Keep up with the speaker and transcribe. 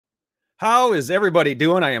How is everybody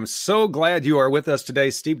doing? I am so glad you are with us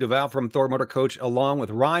today. Steve Duval from Thor Motor Coach, along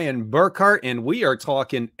with Ryan Burkhart, and we are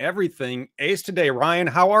talking everything ACE today. Ryan,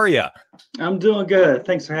 how are you? I'm doing good.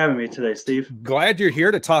 Thanks for having me today, Steve. Glad you're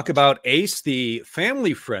here to talk about ACE, the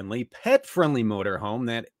family-friendly, pet-friendly motorhome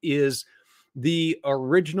that is the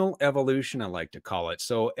original evolution, I like to call it.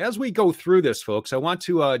 So as we go through this, folks, I want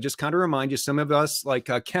to just kind of remind you, some of us,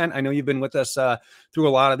 like Ken, I know you've been with us through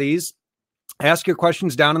a lot of these. Ask your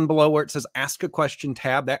questions down in below where it says ask a question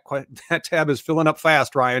tab. That tab is filling up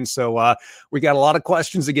fast, Ryan. So we got a lot of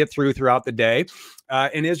questions to get through throughout the day.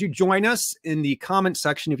 And as you join us in the comment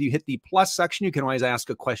section, if you hit the plus section, you can always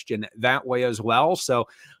ask a question that way as well. So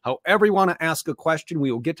however you want to ask a question,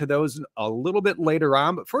 we will get to those a little bit later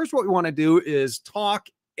on. But first, what we want to do is talk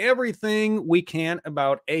everything we can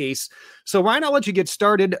about ACE. So Ryan, I'll let you get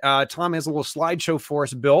started. Tom has a little slideshow for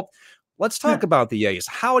us built. Let's talk about the ACE,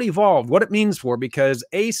 how it evolved, what it means for, because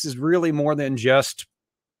ACE is really more than just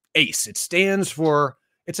ACE. It stands for,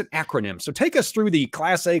 it's an acronym. So take us through the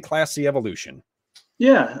Class A, Class C evolution.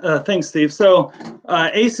 Yeah, thanks, Steve. So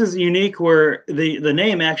ACE is unique where the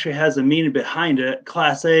name actually has a meaning behind it,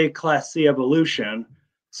 Class A, Class C evolution.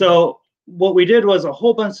 So what we did was a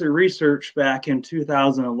whole bunch of research back in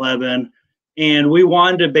 2011, and we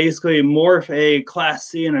wanted to basically morph a Class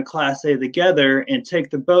C and a Class A together and take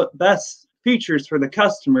the best features for the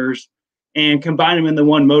customers and combine them in the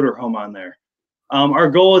one motorhome on there. Our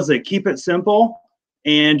goal is to keep it simple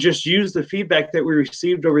and just use the feedback that we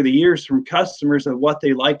received over the years from customers of what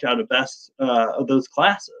they liked out of best of those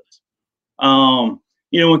classes.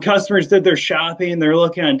 You know, when customers did their shopping, they're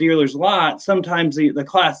looking on dealer's lot, sometimes the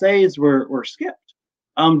Class A's were skipped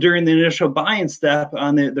during the initial buying step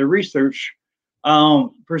on the research.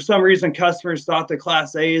 For some reason, customers thought the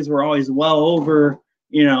Class A's were always well over,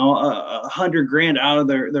 you know, $100 grand out of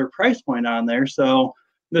their price point on there. So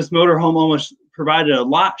this motorhome almost provided a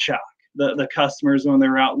lot shock the customers when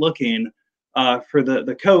they're out looking for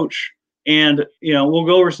the coach. And, you know, we'll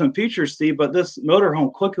go over some features, Steve, but this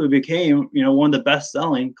motorhome quickly became, you know, one of the best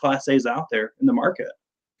selling Class A's out there in the market.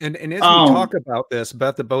 And as we talk about this,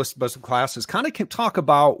 about the both classes, kind of can talk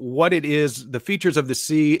about what it is, the features of the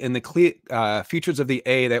C and the features of the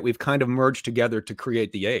A that we've kind of merged together to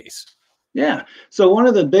create the ACE. Yeah. So one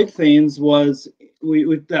of the big things was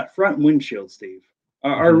with that front windshield, Steve.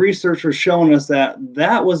 Our research was showing us that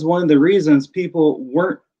was one of the reasons people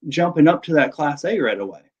weren't jumping up to that Class A right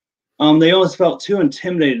away. They almost felt too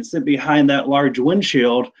intimidated to sit behind that large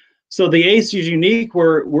windshield. So the ACE is unique.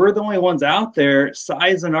 We're the only ones out there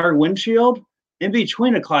sizing our windshield in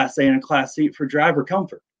between a Class A and a Class C for driver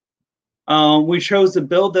comfort. We chose to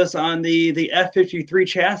build this on the F53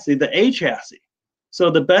 chassis, the A chassis. So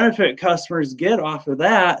the benefit customers get off of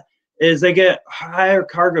that is they get higher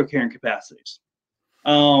cargo carrying capacities.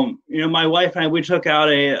 You know, my wife and I, we took out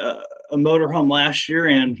a motorhome last year,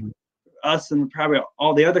 and us and probably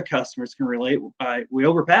all the other customers can relate. We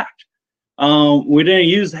overpacked. We didn't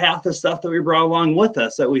use half the stuff that we brought along with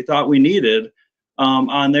us that we thought we needed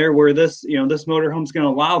on there, where this, you know, this motorhome is going to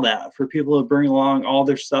allow that for people to bring along all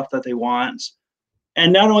their stuff that they want.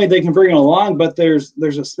 And not only they can bring it along, but there's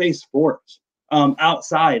a space for it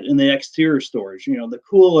outside in the exterior storage, you know, the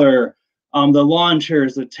cooler, the lawn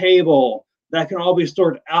chairs, the table, that can all be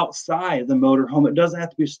stored outside the motorhome. It doesn't have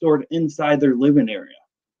to be stored inside their living area.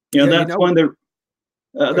 You know,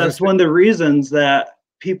 that's one of the reasons that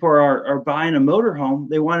people are buying a motorhome.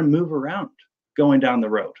 They want to move around going down the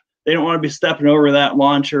road. They don't want to be stepping over that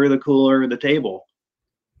lawn chair, the cooler, the table.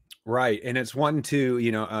 Right. And it's one to,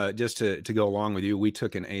 you know, just to go along with you, we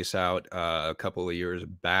took an ACE out a couple of years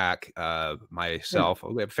back, myself,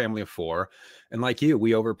 we have a family of 4. And like you,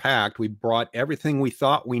 we overpacked, we brought everything we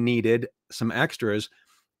thought we needed, some extras,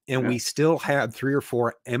 and we still had 3 or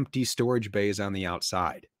 4 empty storage bays on the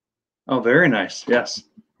outside. Oh, very nice. Yes.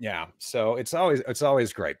 Yeah. So it's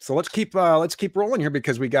always great. So let's keep rolling here,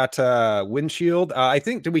 because we got windshield. I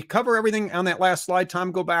think, did we cover everything on that last slide?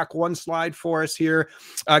 Tom, go back one slide for us here.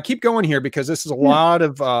 Keep going here, because this is a lot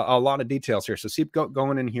of details here. So keep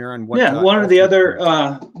going in here on what. Yeah. One of the other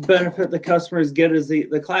benefit the customers get is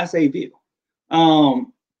the Class A view.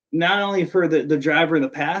 Not only for the driver and the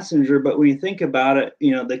passenger, but when you think about it,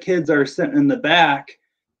 you know, the kids are sitting in the back.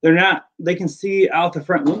 They can see out the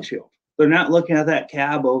front windshield. They're not looking at that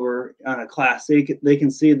cab over on a Class C. They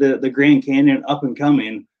can see the Grand Canyon up and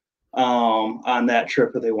coming on that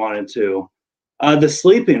trip if they wanted to. The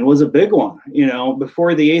sleeping was a big one. You know,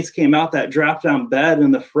 before the ACE came out, that drop-down bed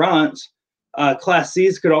in the front, Class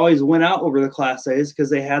C's could always win out over the Class A's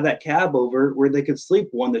because they had that cab over where they could sleep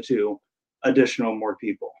 1 to 2 additional more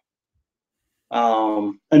people.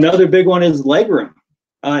 Another big one is legroom.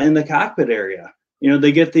 in the cockpit area. You know,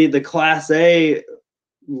 they get the Class A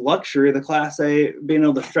luxury, the Class A being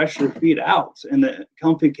able to stretch their feet out in the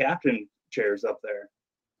comfy captain chairs up there.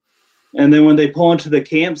 And then when they pull into the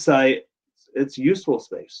campsite, it's useful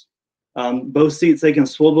space. Both seats they can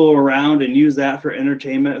swivel around and use that for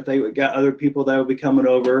entertainment if they got other people that would be coming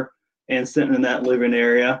over and sitting in that living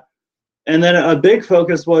area. And then a big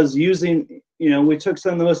focus was using, you know, we took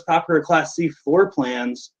some of the most popular Class C floor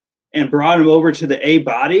plans and brought them over to the A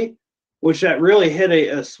body, which that really hit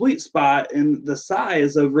a sweet spot in the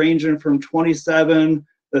size of ranging from 27.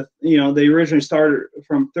 You know, they originally started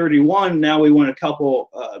from 31. Now we went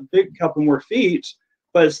a big couple more feet,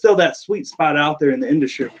 but it's still that sweet spot out there in the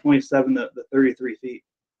industry of 27 to 33 feet.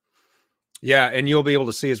 Yeah, and you'll be able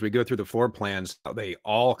to see as we go through the floor plans, how they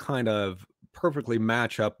all kind of perfectly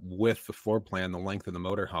match up with the floor plan, the length of the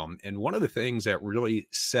motorhome. And one of the things that really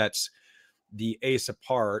sets the ACE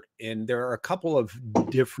apart, and there are a couple of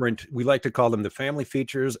different, we like to call them the family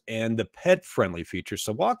features and the pet friendly features.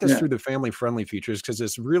 So walk us through the family friendly features, because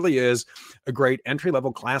this really is a great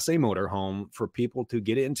entry-level Class A motorhome for people to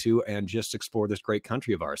get into and just explore this great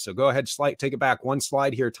country of ours. So go ahead, take it back one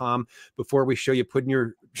slide here, Tom, before we show you putting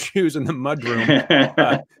your shoes in the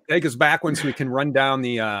mudroom. Take us back once we can run down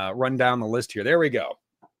the list here. There we go.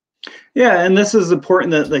 Yeah, and this is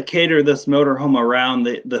important that they cater this motorhome around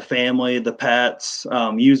the family, the pets,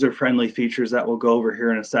 user-friendly features that we'll go over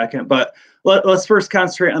here in a second. But let's first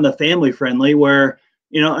concentrate on the family-friendly, where,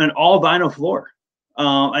 you know, an all-vinyl floor.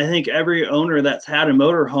 I think every owner that's had a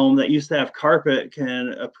motorhome that used to have carpet can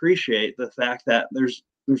appreciate the fact that there's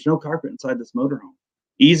no carpet inside this motorhome.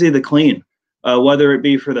 Easy to clean, whether it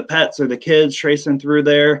be for the pets or the kids tracing through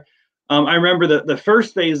there. I remember the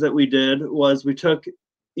first phase that we did was we took,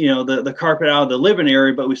 you know, the carpet out of the living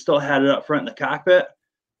area, but we still had it up front in the cockpit.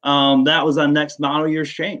 That was on next model year's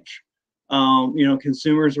change. You know,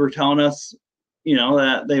 consumers were telling us, you know,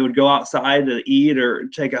 that they would go outside to eat or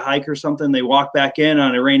take a hike or something. They walk back in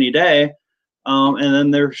on a rainy day, and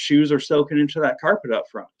then their shoes are soaking into that carpet up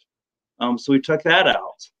front. So we took that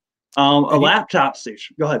out. A laptop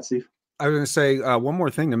station. Go ahead, Steve. I was going to say one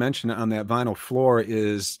more thing to mention on that vinyl floor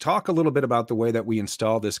is talk a little bit about the way that we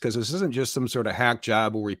install this, because this isn't just some sort of hack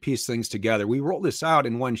job where we piece things together. We roll this out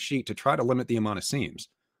in one sheet to try to limit the amount of seams.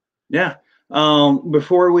 Yeah.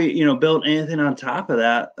 Before we, you know, build anything on top of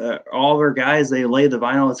that, all of our guys, they lay the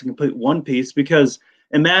vinyl as a complete one piece, because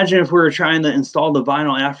imagine if we were trying to install the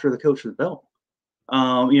vinyl after the coach was built. You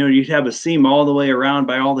know, you'd have a seam all the way around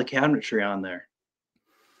by all the cabinetry on there.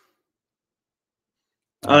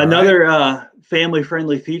 Another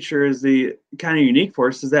family-friendly feature is the kind of unique for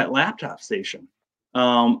us is that laptop station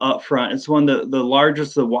up front. It's one of the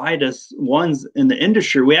largest, the widest ones in the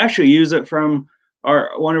industry. We actually use it from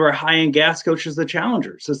one of our high-end gas coaches, the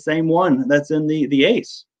Challenger. It's the same one that's in the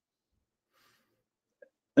ACE.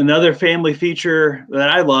 Another family feature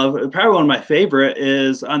that I love, probably one of my favorite,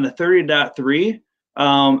 is on the 30.3,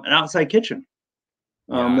 an outside kitchen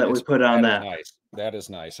that we put on that. Nice. That is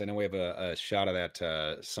nice. I know we have a shot of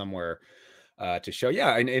that somewhere to show.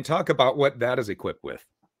 Yeah, and talk about what that is equipped with.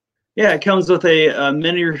 Yeah, it comes with a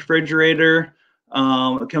mini refrigerator.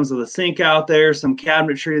 It comes with a sink out there, some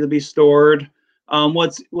cabinetry to be stored.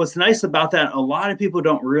 What's nice about that, a lot of people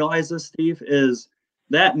don't realize this, Steve, is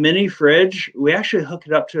that mini fridge, we actually hook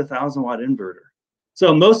it up to a 1,000-watt inverter.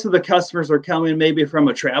 So most of the customers are coming maybe from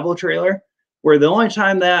a travel trailer, where the only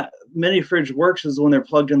time that mini fridge works is when they're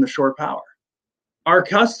plugged in the shore power. Our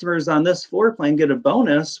customers on this floor plan get a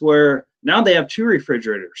bonus where now they have 2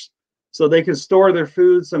 refrigerators. So they can store their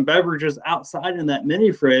food, some beverages outside in that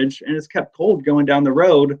mini fridge, and it's kept cold going down the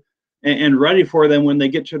road and ready for them when they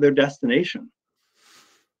get to their destination.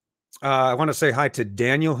 I want to say hi to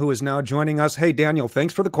Daniel, who is now joining us. Hey, Daniel,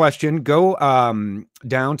 thanks for the question. Go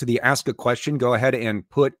down to the Ask a Question. Go ahead and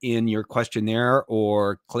put in your question there,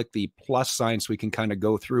 or click the plus sign so we can kind of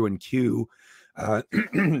go through and queue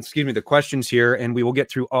excuse me, the questions here, and we will get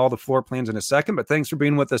through all the floor plans in a second. But thanks for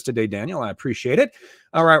being with us today, Daniel. I appreciate it.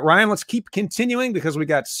 All right, Ryan, let's keep continuing because we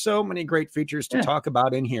got so many great features to talk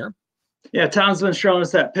about in here. Yeah, Tom's been showing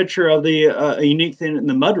us that picture of the unique thing in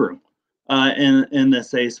the mudroom in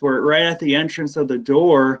this ACE, where right at the entrance of the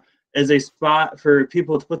door is a spot for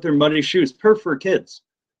people to put their muddy shoes, perfect for kids,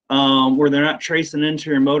 where they're not tracing into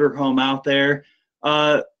your motorhome out there.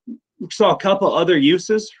 We saw a couple other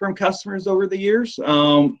uses from customers over the years.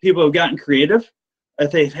 People have gotten creative.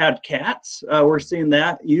 If they've had cats, we're seeing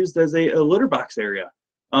that used as a litter box area.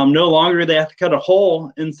 No longer they have to cut a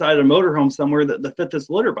hole inside a motorhome somewhere that fit this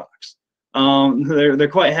litter box. They're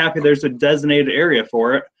quite happy there's a designated area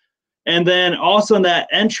for it. And then also in that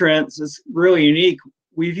entrance is really unique.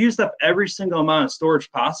 we've used up every single amount of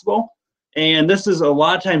storage possible. And this is a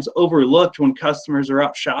lot of times overlooked when customers are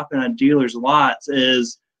out shopping on dealers' lots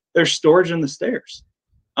is there's storage in the stairs.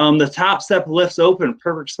 The top step lifts open,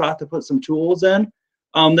 perfect spot to put some tools in.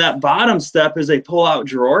 That bottom step is a pull-out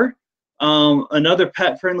drawer. Another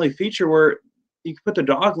pet-friendly feature where you can put the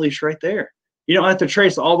dog leash right there. You don't have to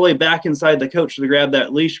trace all the way back inside the coach to grab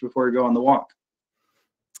that leash before you go on the walk.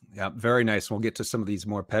 Yeah, very nice. We'll get to some of these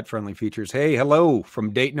more pet-friendly features. Hey, hello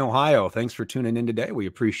from Dayton, Ohio. Thanks for tuning in today. We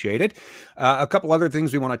appreciate it. A couple other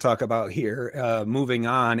things we want to talk about here, moving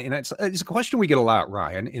on. And it's a question we get a lot,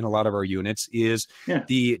 Ryan, in a lot of our units is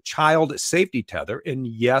the child safety tether. And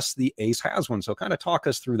yes, the ACE has one. So kind of talk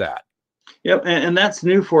us through that. Yep, and that's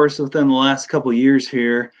new for us within the last couple of years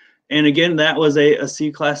here. And again, that was a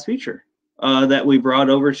C-class feature that we brought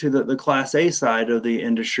over to the Class A side of the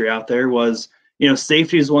industry out there was,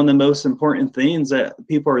 safety is one of the most important things that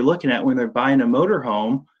people are looking at when they're buying a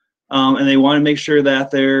motorhome. And they want to make sure that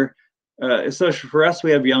they're, especially for us, we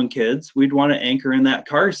have young kids, we'd want to anchor in that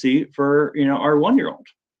car seat for, our 1-year-old.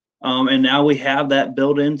 And now we have that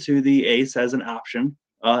built into the ACE as an option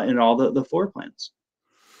in all the floor plans.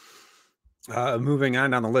 Moving on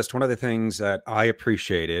down the list, one of the things that I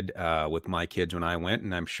appreciated with my kids when I went,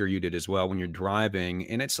 and I'm sure you did as well when you're driving,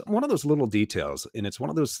 and it's one of those little details, and it's one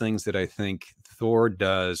of those things that I think Thor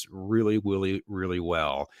does really, really, really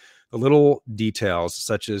well. The little details,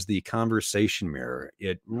 such as the conversation mirror,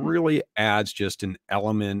 it really adds just an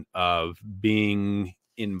element of being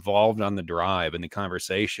involved on the drive and the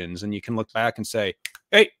conversations, and you can look back and say,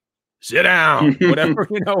 hey, sit down, whatever,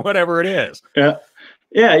 whatever it is. Yeah.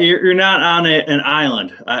 Yeah, you're not on an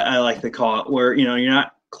island, I like to call it, where you're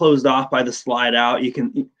not closed off by the slide out. You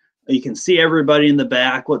can see everybody in the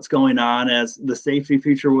back, what's going on as the safety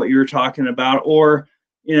feature, what you were talking about, or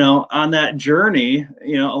on that journey,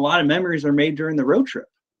 a lot of memories are made during the road trip,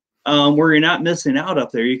 where you're not missing out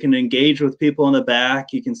up there. You can engage with people in the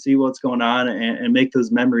back, you can see what's going on, and make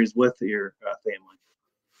those memories with your family.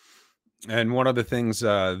 And one of the things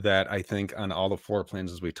that I think on all the floor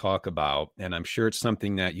plans as we talk about, and I'm sure it's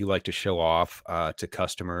something that you like to show off to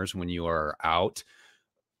customers when you are out,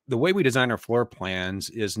 the way we design our floor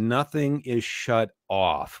plans is nothing is shut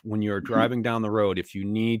off when you're driving down the road. If you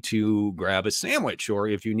need to grab a sandwich or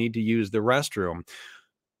if you need to use the restroom,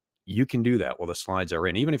 you can do that while the slides are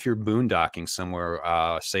in. Even if you're boondocking somewhere,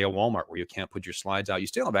 say a Walmart where you can't put your slides out, you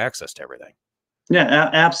still have access to everything. Yeah,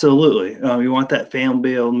 absolutely. You want that family to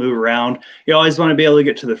be able to move around. You always want to be able to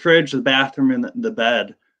get to the fridge, the bathroom, and the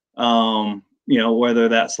bed, whether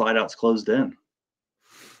that slide out's closed in.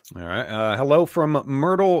 All right. Hello from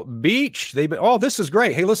Myrtle Beach. This is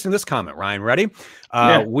great. Hey, listen to this comment, Ryan. Ready?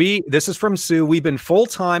 This is from Sue. We've been full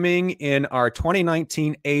timing in our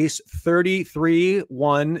 2019 ACE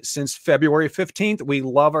 33-1 since February 15th. We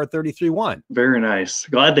love our 33-1. Very nice.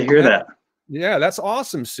 Glad to hear that. Yeah, that's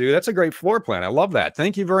awesome, Sue. That's a great floor plan. I love that.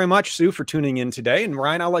 Thank you very much, Sue, for tuning in today. And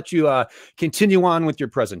Ryan, I'll let you continue on with your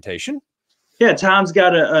presentation. Yeah, Tom's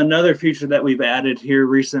got another feature that we've added here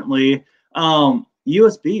recently.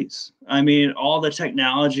 USBs. I mean, all the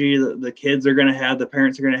technology the kids are going to have, the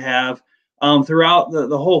parents are going to have. Throughout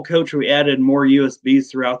the whole coach, we added more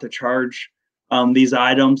USBs throughout the charge, these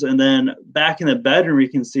items. And then back in the bedroom, you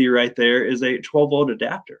can see right there is a 12-volt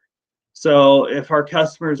adapter. So if our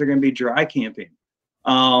customers are going to be dry camping,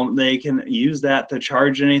 they can use that to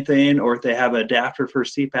charge anything, or if they have an adapter for a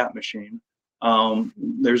CPAP machine,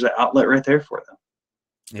 there's an outlet right there for them.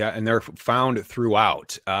 Yeah, and they're found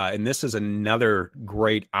throughout. And this is another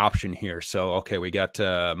great option here. So, okay, we got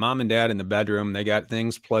mom and dad in the bedroom. They got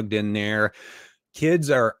things plugged in there.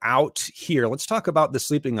 Kids are out here. Let's talk about the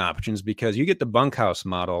sleeping options, because you get the bunkhouse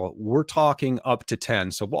model. We're talking up to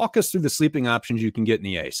 10. So walk us through the sleeping options you can get in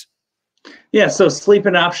the ACE. Yeah, so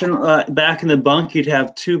sleeping option, back in the bunk, you'd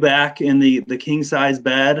have 2 back in the king size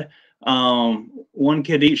bed, 1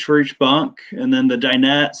 kid each for each bunk, and then the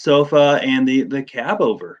dinette, sofa, and the cab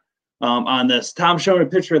over on this. Tom's showing a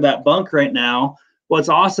picture of that bunk right now. What's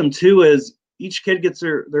awesome too is each kid gets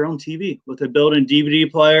their own TV with a built-in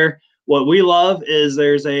DVD player. What we love is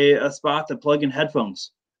there's a spot to plug in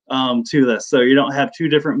headphones to this, so you don't have 2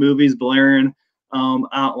 different movies blaring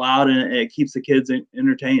out loud, and it keeps the kids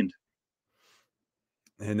entertained.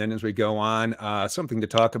 And then as we go on, something to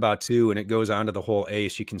talk about too, and it goes on to the whole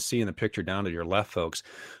ACE. You can see in the picture down to your left, folks,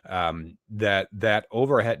 that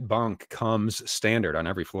overhead bunk comes standard on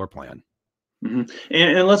every floor plan. Mm-hmm.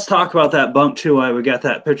 And let's talk about that bunk too. While we got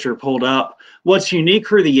that picture pulled up. What's unique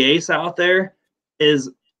for the ACE out there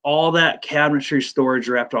is all that cabinetry storage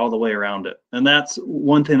wrapped all the way around it. And that's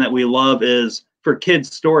one thing that we love is for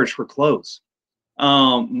kids storage for clothes.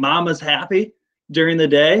 Mama's happy during the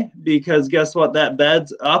day, because guess what? That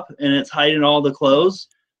bed's up and it's hiding all the clothes.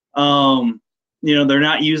 You know, they're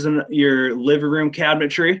not using your living room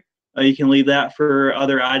cabinetry. You can leave that for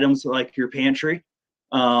other items like your pantry.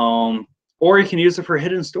 Or you can use it for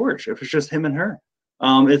hidden storage if it's just him and her.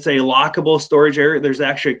 It's a lockable storage area. There's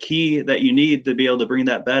actually a key that you need to be able to bring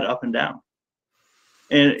that bed up and down.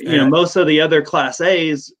 And, you know, most of the other Class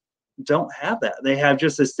A's don't have that. They have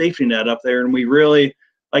just a safety net up there. And we really,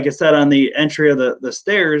 like I said, on the entry of the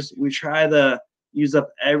stairs, we try to use up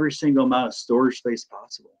every single amount of storage space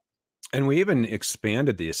possible. And we even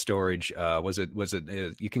expanded the storage. Was it,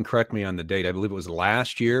 you can correct me on the date. I believe it was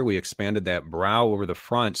last year. We expanded that brow over the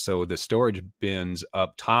front. So the storage bins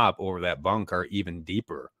up top over that bunk are even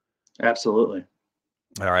deeper. Absolutely.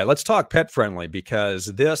 All right, let's talk pet friendly, because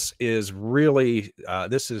this is really,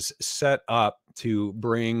 this is set up to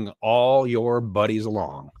bring all your buddies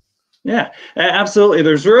along. Yeah, absolutely.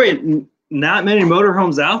 There's really not many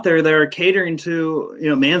motorhomes out there that are catering to, you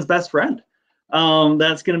know, man's best friend.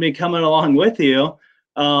 That's going to be coming along with you.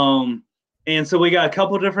 And so we got a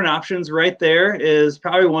couple different options right there. Is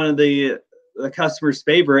probably one of the customer's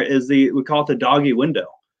favorite is we call it the doggy window,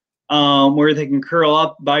 where they can curl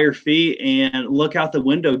up by your feet and look out the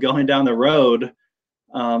window going down the road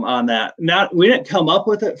on that. We didn't come up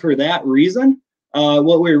with it for that reason.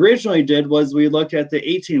 What we originally did was we looked at the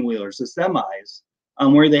 18-wheelers, the semis,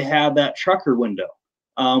 where they have that trucker window,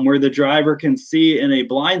 where the driver can see in a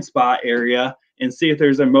blind spot area and see if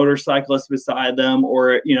there's a motorcyclist beside them,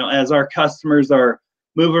 or, you know, as our customers are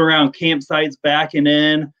moving around campsites, backing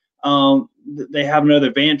in, they have another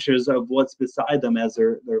advantage of what's beside them as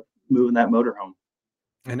they're moving that motorhome.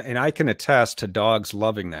 And I can attest to dogs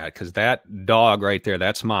loving that, because that dog right there,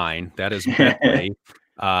 that's mine. That is Bentley.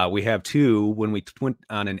 We have two. When we went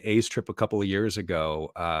on an ACE trip a couple of years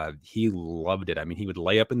ago, he loved it. I mean, he would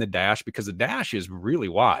lay up in the dash, because the dash is really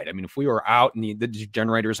wide. I mean, if we were out and the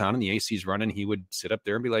generator's on and the AC's running, he would sit up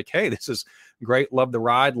there and be like, hey, this is great. Love the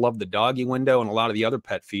ride. Love the doggy window and a lot of the other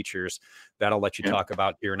pet features that I'll let you talk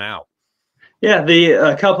about here now. Yeah,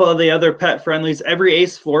 a couple of the other pet friendlies. Every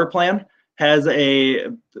ACE floor plan has a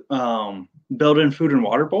built-in food and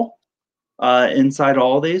water bowl inside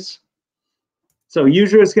all of these. So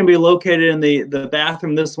usually it's going to be located in the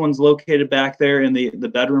bathroom. This one's located back there in the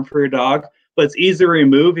bedroom for your dog, but it's easy to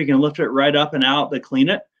remove. You can lift it right up and out to clean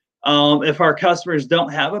it. If our customers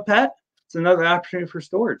don't have a pet, it's another opportunity for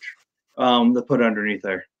storage to put underneath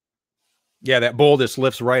there. Yeah, that bowl just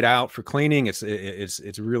lifts right out for cleaning. It's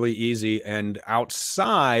really easy. And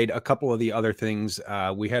outside, a couple of the other things,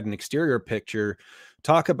 we had an exterior picture.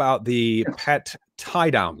 Talk about the pet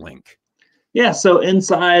tie-down link. Yeah, so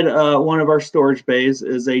inside one of our storage bays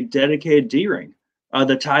is a dedicated D-ring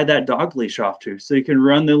to tie that dog leash off to. So you can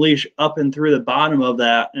run the leash up and through the bottom of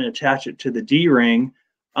that and attach it to the D-ring.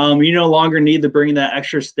 You no longer need to bring that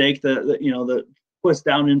extra stake that twist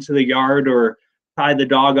down into the yard, or tie the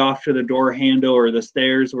dog off to the door handle or the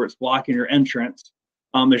stairs where it's blocking your entrance.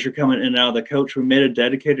 As you're coming in and out of the coach, we made a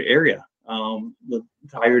dedicated area to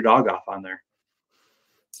tie your dog off on there.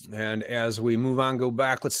 And as we move on, go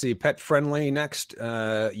back, let's see, pet friendly next,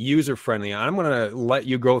 user friendly. I'm going to let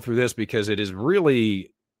you go through this, because it is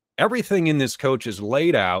really, everything in this coach is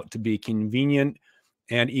laid out to be convenient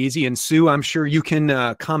and easy. And Sue, I'm sure you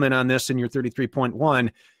can comment on this in your 33.1.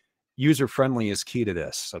 User friendly is key to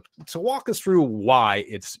this. So walk us through why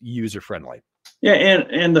it's user friendly. Yeah,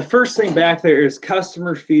 and the first thing back there is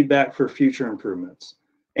customer feedback for future improvements.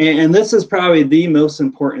 And this is probably the most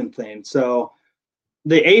important thing. So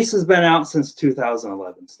the ACE has been out since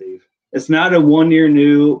 2011, Steve. It's not a one-year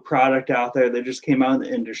new product out there that just came out in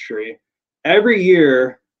the industry. Every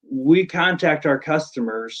year, we contact our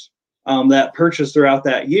customers that purchase throughout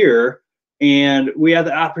that year, and we have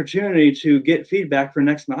the opportunity to get feedback for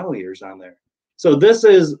next model years on there. So this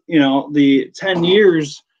is, the 10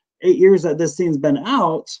 years, 8 years that this thing's been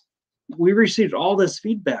out, we received all this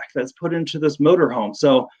feedback that's put into this motorhome.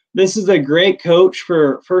 So this is a great coach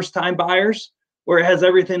for first-time buyers, where it has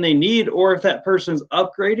everything they need, or if that person's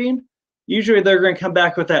upgrading, usually they're going to come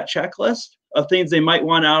back with that checklist of things they might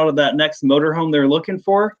want out of that next motorhome they're looking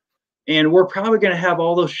for. And we're probably going to have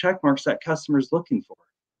all those check marks that customers looking for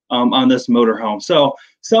on this motorhome. So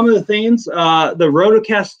some of the things, the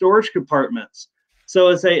Rotocast storage compartments. So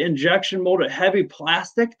it's a injection molded heavy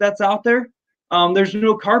plastic that's out there. There's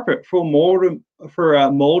no carpet for mold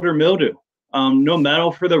or mildew. No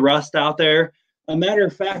metal for the rust out there. A matter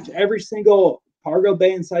of fact, every single cargo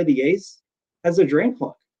bay inside the ACE has a drain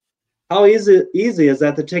plug. How easy is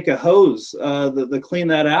that to take a hose to clean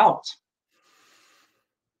that out?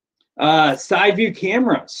 Side view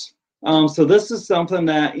cameras. So this is something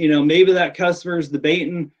that, maybe that customer's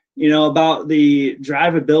debating, about the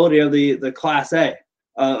drivability of the Class A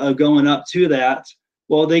of going up to that.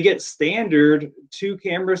 Well, they get standard 2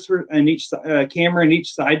 cameras in each camera in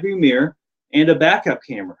each side view mirror and a backup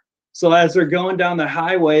camera. So as they're going down the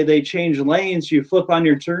highway, they change lanes. You flip on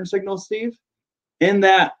your turn signal, Steve. In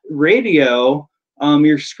that radio,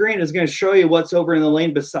 your screen is going to show you what's over in the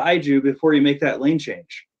lane beside you before you make that lane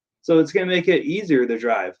change. So it's going to make it easier to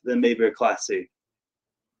drive than maybe a Class C.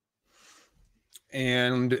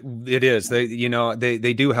 And it is.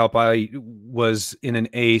 They do help. I was in an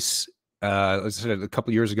ACE a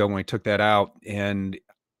couple of years ago when I took that out, and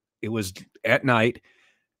it was at night,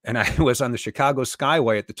 and I was on the Chicago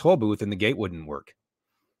Skyway at the toll booth, and the gate wouldn't work.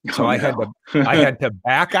 So I had to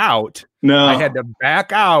back out. No. I had to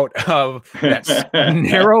back out of that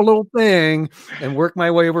narrow little thing and work my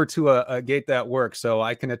way over to a gate that works. So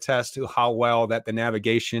I can attest to how well that the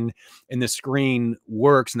navigation and the screen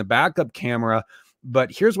works and the backup camera.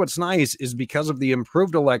 But here's what's nice is because of the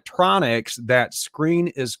improved electronics, that screen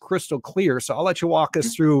is crystal clear. So I'll let you walk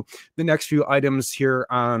us through the next few items here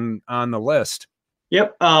on the list.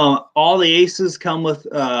 Yep. All the ACEs come with,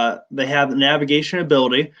 they have the navigation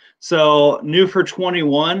ability. So new for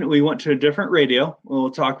 21, we went to a different radio. We'll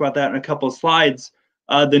talk about that in a couple of slides.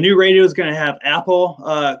 The new radio is going to have Apple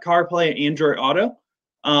CarPlay and Android Auto.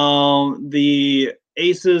 The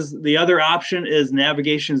ACEs, the other option is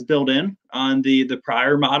navigation is built in on the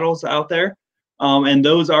prior models out there. And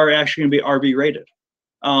those are actually going to be RV rated.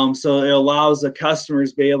 So it allows the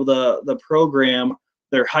customers to be able to program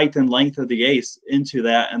their height and length of the ACE into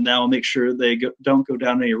that, and that will make sure they don't go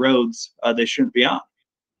down any roads they shouldn't be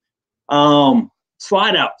on.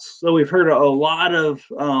 Slide outs. So we've heard a lot of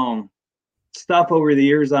stuff over the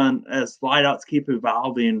years on as slide outs keep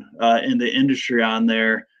evolving in the industry on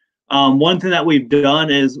there. One thing that we've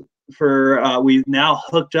done is we've now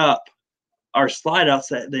hooked up our slide outs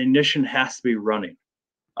that the ignition has to be running.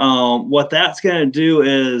 What that's going to do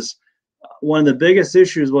is one of the biggest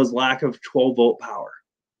issues was lack of 12-volt power.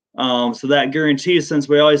 So that guarantees, since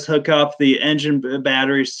we always hook up the engine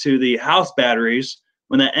batteries to the house batteries,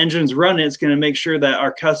 when that engine's running, it's going to make sure that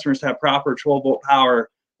our customers have proper 12-volt power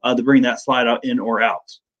to bring that slide out in or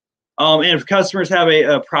out. And if customers have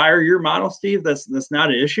a prior year model, Steve, that's not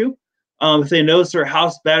an issue. If they notice their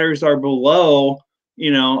house batteries are below,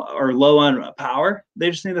 or low on power,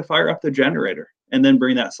 they just need to fire up the generator and then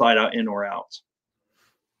bring that slide out in or out.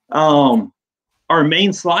 Our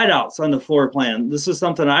main slide outs on the floor plan, this is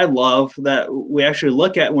something I love that we actually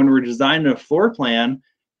look at when we're designing a floor plan,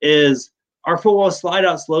 is our footwall slide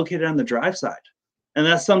outs located on the drive side. And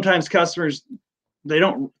that's sometimes customers, they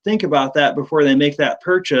don't think about that before they make that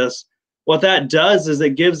purchase. What that does is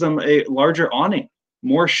it gives them a larger awning,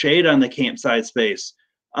 more shade on the campsite space,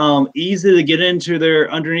 easy to get into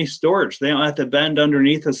their underneath storage. They don't have to bend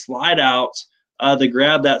underneath a slide out to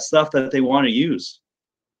grab that stuff that they want to use.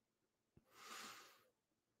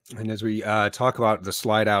 And as we talk about the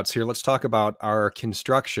slide outs here, let's talk about our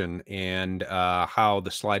construction and how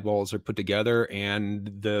the slide walls are put together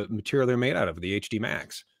and the material they're made out of, the HD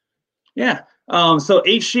Max. Yeah. So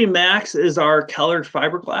HD Max is our colored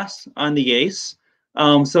fiberglass on the ACE.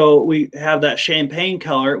 So we have that champagne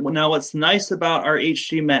color. Now, what's nice about our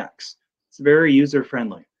HD Max, it's very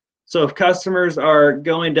user-friendly. So if customers are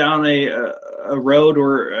going down a road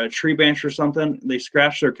or a tree branch or something, they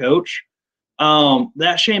scratch their coach,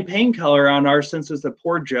 that champagne color on ours, since it's a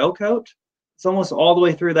poured gel coat, it's almost all the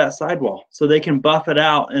way through that sidewall. So they can buff it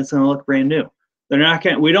out and it's going to look brand new. They're not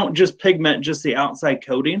going. We don't just pigment just the outside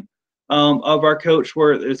coating of our coach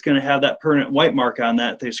where it's going to have that permanent white mark on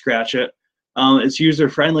that if they scratch it. It's user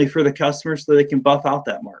friendly for the customer so they can buff out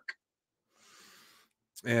that mark.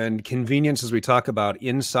 And convenience, as we talk about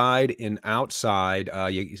inside and outside.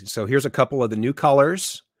 So here's a couple of the new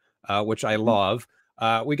colors, which I love.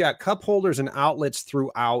 We got cup holders and outlets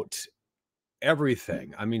throughout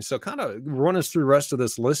everything. I mean, so kind of run us through the rest of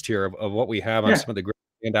this list here of what we have on some of the great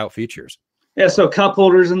standout features. Yeah, so cup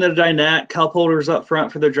holders in the dinette, cup holders up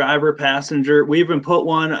front for the driver, passenger. We even put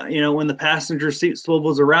one, when the passenger seat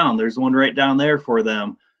swivels around, there's one right down there for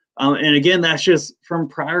them. And again, that's just from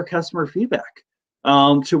prior customer feedback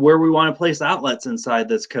to where we want to place outlets inside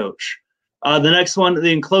this coach. The next one,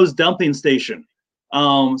 the enclosed dumping station.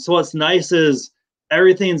 So what's nice is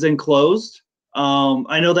everything's enclosed.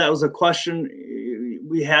 I know that was a question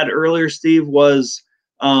we had earlier, Steve, was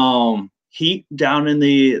heat down in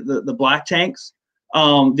the black tanks.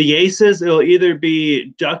 The ACEs, it'll either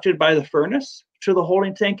be ducted by the furnace to the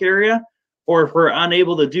holding tank area, or if we're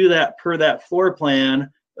unable to do that per that floor plan,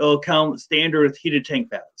 it'll come standard with heated tank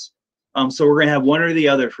pads. So we're going to have one or the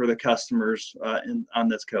other for the customers on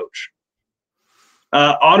this coach.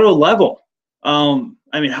 Auto level.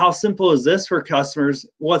 I mean, how simple is this for customers?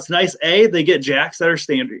 What's nice, they get jacks that are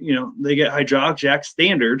standard. They get hydraulic jacks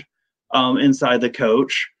standard inside the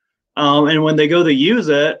coach. And when they go to use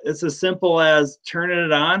it, it's as simple as turning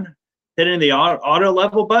it on, hitting the auto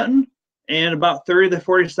level button, and about 30 to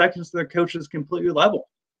 40 seconds, the coach is completely level.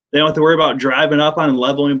 They don't have to worry about driving up on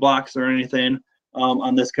leveling blocks or anything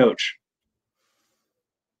on this coach.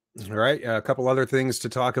 All right. A couple other things to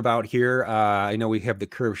talk about here. I know we have the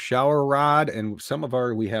curved shower rod, and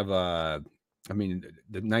we have, the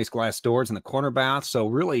nice glass doors in the corner bath. So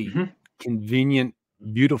really convenient,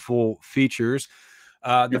 beautiful features.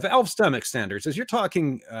 The valve stem extenders, as you're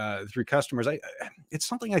talking through customers, it's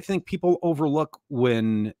something I think people overlook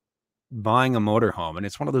when buying a motorhome. And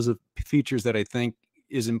it's one of those features that I think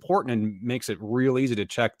is important and makes it real easy to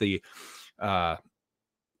check the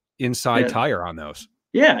inside tire on those.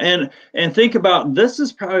 Yeah, and think about, this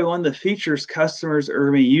is probably one of the features customers are going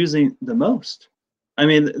to be using the most. I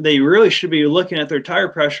mean, they really should be looking at their tire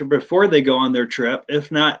pressure before they go on their trip,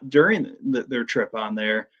 if not during their trip on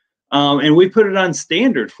there. And we put it on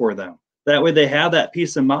standard for them. That way they have that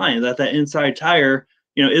peace of mind that inside tire,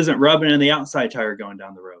 isn't rubbing in the outside tire going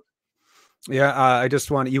down the road. Yeah,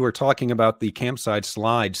 you were talking about the campsite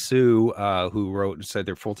slide. Sue, who wrote and said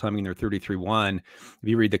they're full-timing their 33-1. If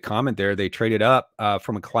you read the comment there, they traded up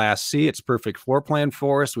from a Class C. It's perfect floor plan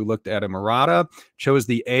for us. We looked at a Murata, chose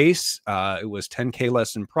the ACE. It was $10K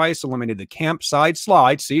less in price, eliminated the campside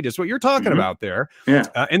slide. See, just what you're talking about there. Yeah.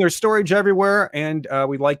 And there's storage everywhere, and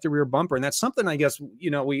we like the rear bumper. And that's something I guess,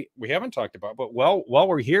 we haven't talked about. But while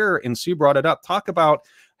we're here, and Sue brought it up, talk about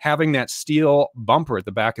having that steel bumper at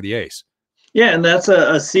the back of the ACE. Yeah, and that's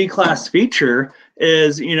a C-class feature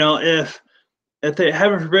is, if they,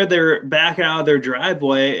 heaven forbid, they're backing out of their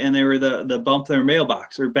driveway and they were the bump their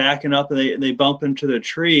mailbox, or backing up and they bump into the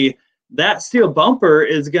tree, that steel bumper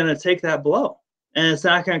is going to take that blow. And it's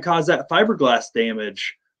not going to cause that fiberglass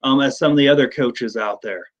damage as some of the other coaches out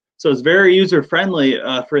there. So it's very user-friendly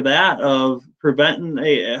for that, of preventing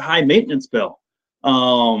a high maintenance bill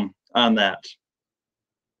on that.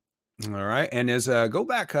 All right. And go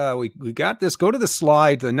back, we got this. Go to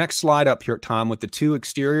the next slide up here, Tom, with the two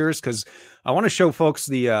exteriors, because I want to show folks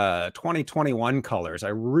the 2021 colors. I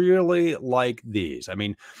really like these. I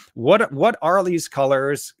mean, what are these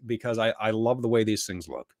colors? Because I love the way these things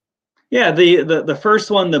look. Yeah, the first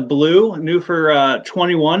one, the blue, new for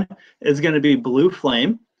 21, is going to be blue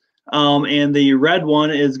flame. And the red one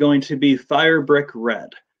is going to be fire brick red.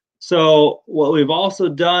 So what we've also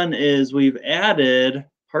done is we've added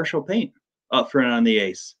partial paint up front on the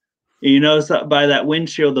ACE. You notice that by that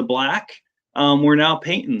windshield, the black, we're now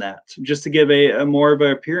painting that just to give a more of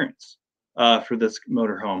an appearance for this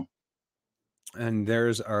motorhome. And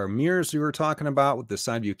there's our mirrors we were talking about with the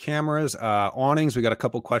side view cameras. Awnings, we got a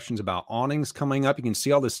couple questions about awnings coming up. You can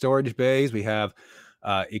see all the storage bays. We have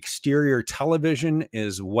exterior television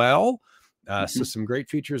as well. So some great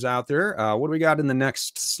features out there. What do we got in the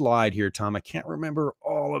next slide here, Tom? I can't remember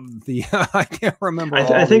all of the. I can't remember.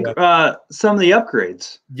 I think some of the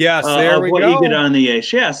upgrades. Yes, there we go. What you get on the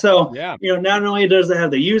ACE. Yeah. So not only does it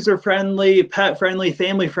have the user-friendly, pet-friendly,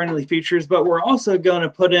 family-friendly features, but we're also going to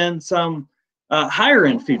put in some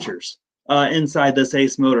higher-end features inside this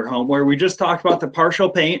ACE motorhome, where we just talked about the partial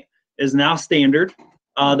paint is now standard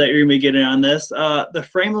that you're going to be getting on this. The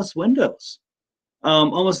frameless windows.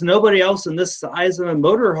 Almost nobody else in this size of a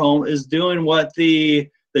motorhome is doing what the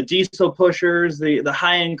diesel pushers, the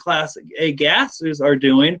high-end Class A gases are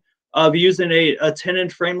doing, of using a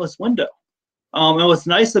 10-inch frameless window. And what's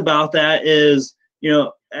nice about that is,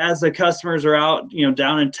 as the customers are out,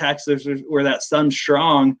 down in Texas where that sun's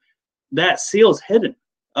strong, that seal's hidden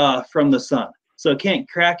from the sun. So it can't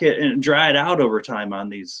crack it and dry it out over time on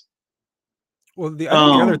these. Well, I think the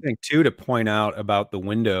other thing, too, to point out about the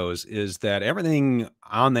windows is that everything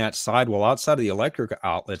on that sidewall, outside of the electric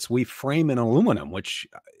outlets, we frame in aluminum, which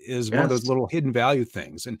is one of those little hidden value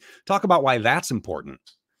things. And talk about why that's important.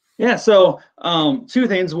 Yeah, so two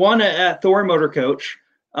things. One, at Thor Motor Coach,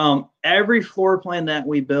 every floor plan that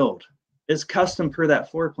we build is custom per that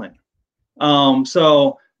floor plan.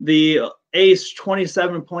 So the ACE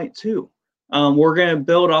 27.2. We're going to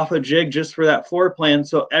build off a jig just for that floor plan.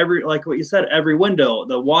 So like what you said, every window,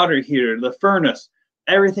 the water heater, the furnace,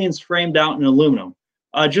 everything's framed out in aluminum.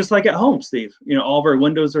 Just like at home, Steve. All of our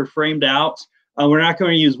windows are framed out. We're not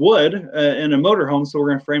going to use wood in a motorhome, so we're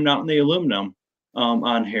going to frame it out in the aluminum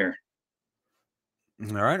on here.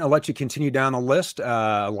 All right, I'll let you continue down the list.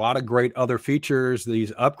 A lot of great other features,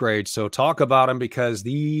 these upgrades. So talk about them because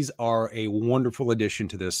these are a wonderful addition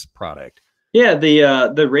to this product. Yeah,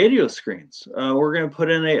 the radio screens. We're going to put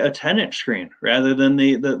in a 10-inch screen rather than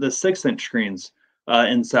the 6-inch screens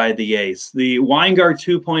inside the ACE. The WineGuard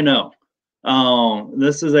 2.0.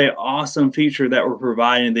 This is a awesome feature that we're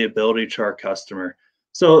providing the ability to our customer.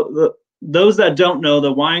 So those that don't know,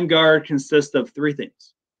 the WineGuard consists of three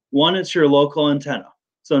things. One, it's your local antenna.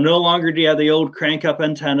 So no longer do you have the old crank up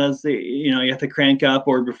antennas. You have to crank up,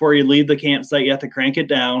 or before you leave the campsite, you have to crank it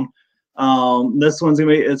down. This one's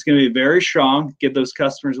it's gonna be very strong, give those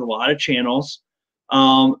customers a lot of channels.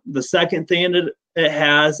 The second thing it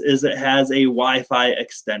has a Wi-Fi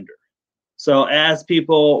extender. So as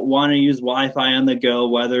people want to use Wi-Fi on the go,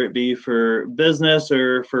 whether it be for business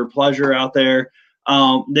or for pleasure out there,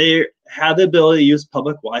 they have the ability to use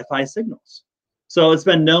public Wi-Fi signals. So it's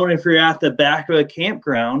been known if you're at the back of a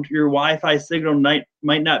campground, your Wi-Fi signal might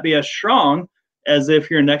not be as strong as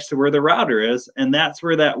if you're next to where the router is. And that's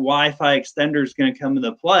where that Wi-Fi extender is going to come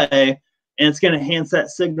into play. And it's going to enhance that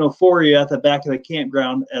signal for you at the back of the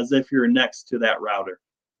campground as if you're next to that router.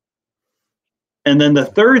 And then the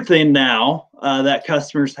third thing now that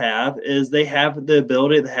customers have is they have the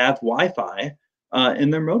ability to have Wi-Fi in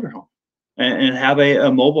their motorhome and have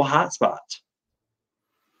a mobile hotspot.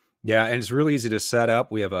 Yeah, and it's really easy to set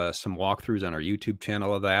up. We have some walkthroughs on our YouTube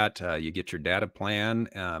channel of that. You get your data plan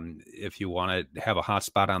if you want to have a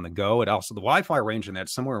hotspot on the go. It also, the Wi-Fi range in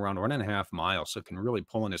that's somewhere around 1.5 miles, so it can really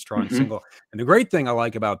pull in a strong signal. And the great thing I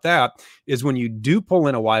like about that is when you do pull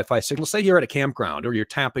in a Wi-Fi signal, say you're at a campground or you're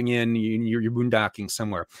tapping in, you're boondocking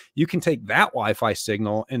somewhere, you can take that Wi-Fi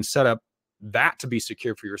signal and set up that to be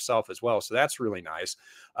secure for yourself as well. So that's really nice.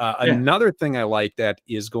 Another thing I like that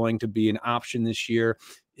is going to be an option this year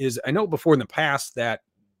is, I know before in the past that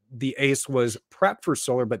the ACE was prepped for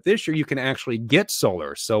solar, but this year you can actually get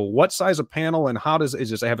solar. So what size of panel and how does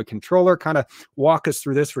it have a controller? Kind of walk us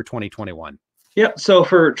through this for 2021. Yep. So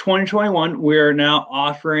for 2021, we're now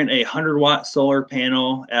offering a 100-watt solar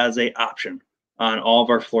panel as a option on all of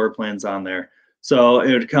our floor plans on there. So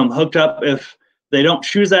it would come hooked up. If they don't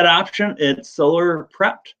choose that option, it's solar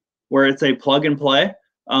prepped, where it's a plug and play.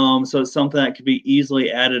 So it's something that could be easily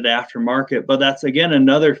added aftermarket. But that's, again,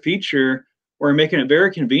 another feature. We're making it very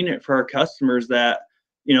convenient for our customers that,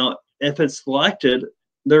 if it's selected,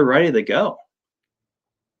 they're ready to go.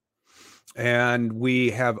 And we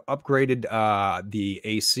have upgraded the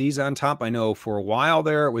A.C.Es on top. I know for a while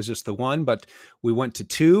there it was just the one, but we went to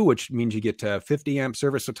 2, which means you get 50 amp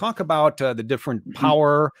service. So talk about the different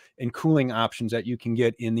power and cooling options that you can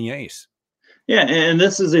get in the ACE. Yeah, and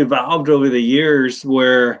this has evolved over the years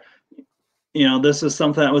where, this is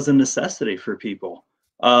something that was a necessity for people.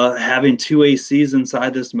 Having 2 A.C.Es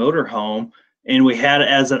inside this motorhome, and we had it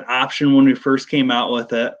as an option when we first came out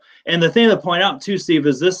with it. And the thing to point out too, Steve,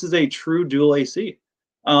 is this is a true dual A.C.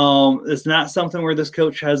 It's not something where this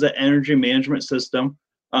coach has an energy management system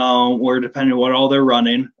where, depending on what all they're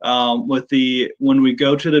running, when we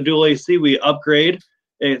go to the dual A.C., we upgrade.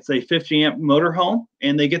 It's a 50 amp motorhome,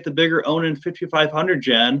 and they get the bigger Onan 5500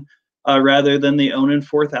 gen rather than the Onan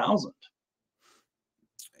 4000.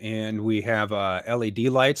 And we have LED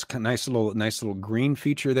lights, nice little green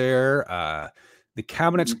feature there. The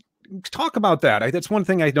cabinets, talk about that. That's one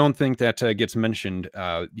thing I don't think that gets mentioned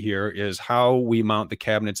here is how we mount the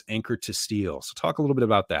cabinets anchored to steel. So talk a little bit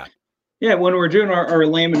about that. Yeah, when we're doing our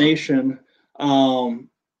lamination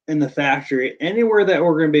in the factory, anywhere that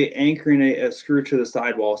we're going to be anchoring a screw to the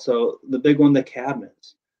sidewall, so the big one, the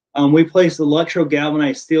cabinets, we place electro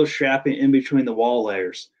galvanized steel strapping in between the wall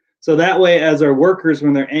layers. So that way, as our workers,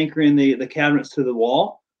 when they're anchoring the cabinets to the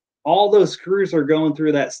wall, all those screws are going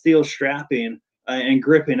through that steel strapping and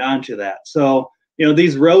gripping onto that. So,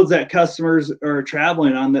 these roads that customers are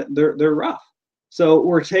traveling on, they're rough. So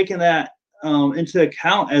we're taking that into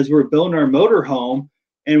account as we're building our motorhome,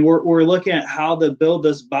 and we're looking at how to build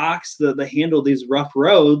this box to handle these rough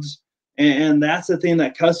roads. And that's the thing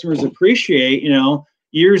that customers appreciate,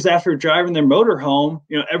 years after driving their motorhome,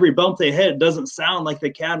 every bump they hit doesn't sound like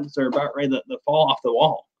the cabinets are about ready to fall off the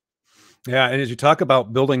wall. Yeah, and as you talk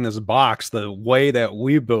about building this box, the way that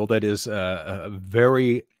we build it is a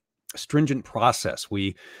very stringent process.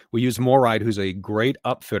 We use Moride, who's a great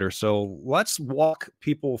upfitter. So let's walk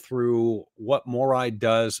people through what Moride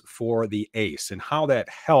does for the ACE and how that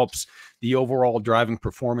helps the overall driving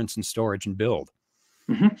performance and storage and build.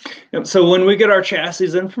 Yep. So when we get our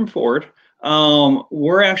chassis in from Ford,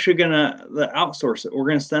 we're actually going to outsource it. We're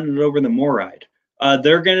going to send it over to Moride.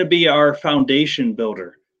 They're going to be our foundation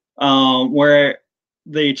builder, where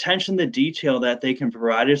the attention to detail that they can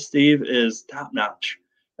provide us, Steve, is top notch.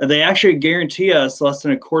 They actually guarantee us less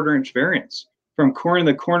than a 1/4 inch variance from corner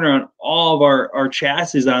to corner on all of our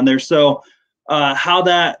chassis on there. So how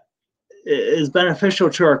that is beneficial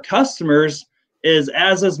to our customers is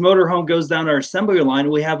as this motorhome goes down our assembly line,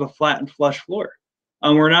 we have a flat and flush floor.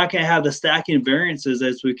 We're not going to have the stacking variances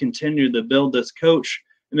as we continue to build this coach.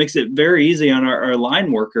 It makes it very easy on our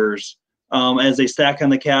line workers as they stack on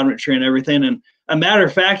the cabinetry and everything. And a matter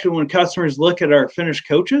of fact, when customers look at our finished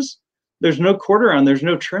coaches, there's no quarter on, there's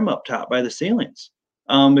no trim up top by the ceilings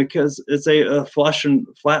because it's a flush and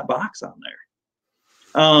flat box on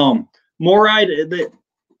there. Moride,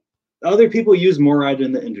 other people use Moride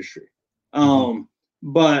in the industry,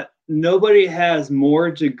 but nobody has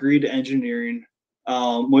more degree to engineering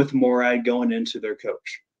with Moride going into their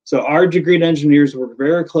coach. So our degreed engineers work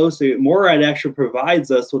very closely. Moride actually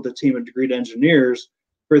provides us with a team of degreed engineers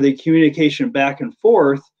for the communication back and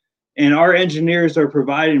forth, and our engineers are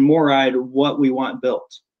providing Moride what we want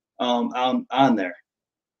built on there.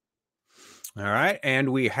 All right,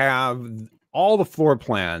 and we have all the floor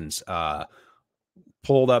plans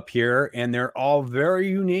pulled up here, and they're all very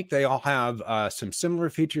unique. They all have some similar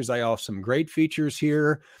features. They all have some great features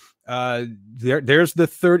here. There's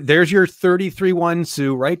your 33-1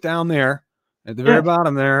 Sue right down there at the very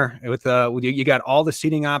bottom there with you got all the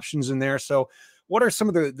seating options in there. So what are some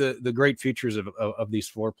of the great features of these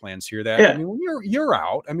floor plans here that I mean, when you're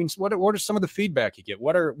out, I mean, what are some of the feedback you get?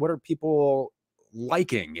 What are people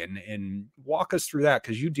liking, and walk us through that,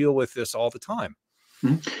 because you deal with this all the time.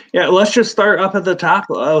 Yeah, let's just start up at the top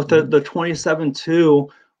with the 27.2.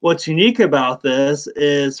 What's unique about this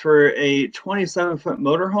is for a 27-foot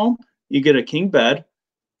motorhome, you get a king bed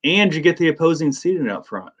and you get the opposing seating up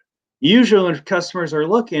front. Usually when customers are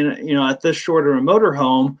looking, at this short of a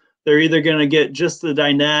motorhome, they're either going to get just the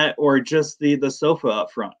dinette or just the sofa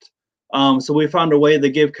up front. So we found a way to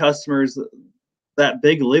give customers that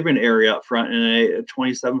big living area up front in a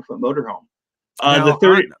 27-foot motorhome. Now,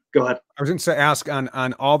 go ahead. I was going to ask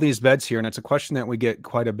on all these beds here, and it's a question that we get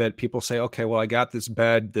quite a bit. People say, okay, well, I got this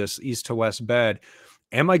bed, this east to west bed.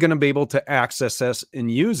 Am I going to be able to access this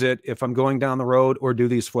and use it if I'm going down the road, or do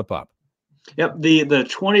these flip up? Yep, the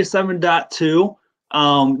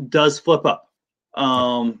 27.2 does flip up.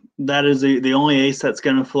 That is the only ACE that's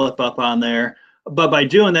going to flip up on there. But by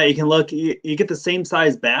doing that, you can look, you get the same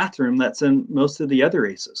size bathroom that's in most of the other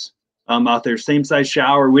ACEs out there. Same size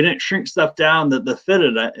shower. We didn't shrink stuff down that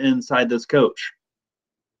fitted inside this coach.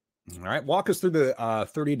 All right, walk us through the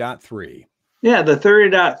 30.3. Yeah, the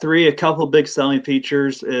 30.3, a couple big selling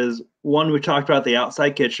features is one, we talked about the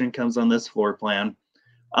outside kitchen comes on this floor plan.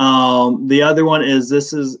 The other one is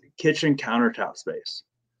this is kitchen countertop space.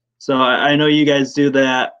 So I know you guys do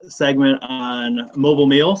that segment on mobile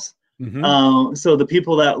meals. So the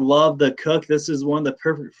people that love to cook, this is one of the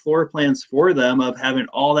perfect floor plans for them, of having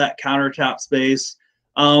all that countertop space.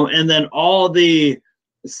 And then all the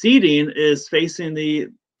seating is facing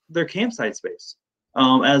their campsite space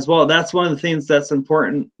as well. That's one of the things that's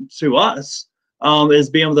important to us, is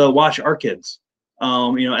being able to watch our kids,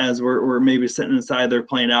 as we're maybe sitting inside there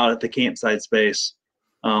playing out at the campsite space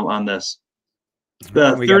on this.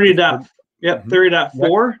 The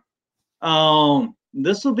 30.4.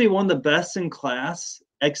 This will be one of the best in class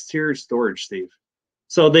exterior storage, Steve.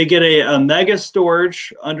 So they get a mega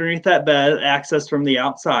storage underneath that bed, access from the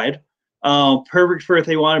outside. Perfect for if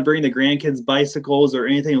they want to bring the grandkids bicycles or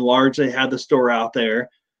anything large, they have the store out there.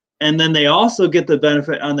 And then they also get the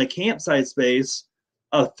benefit on the campsite space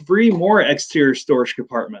of 3 more exterior storage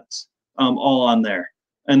compartments all on there.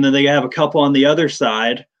 And then they have a couple on the other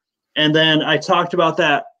side. And then I talked about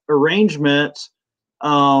that arrangement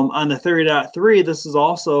on the 30.3. This is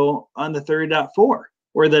also on the 30.4,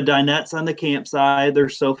 where the dinette's on the campsite, their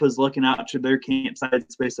sofa's looking out to their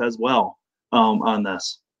campsite space as well on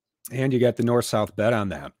this. And you got the north-south bed on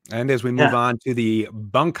that. And as we move on to the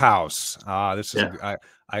bunkhouse, this is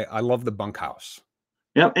I love the bunkhouse.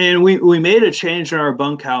 Yep, and we made a change in our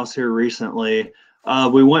bunkhouse here recently.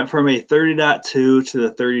 We went from a 30.2 to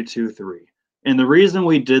the 32.3. And the reason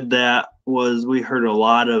we did that was we heard a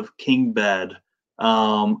lot of king bed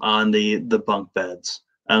on the bunk beds.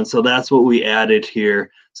 And so that's what we added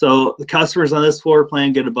here. So the customers on this floor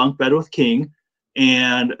plan get a bunk bed with king.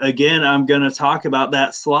 And again, I'm going to talk about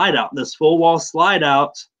that slide out. This full wall slide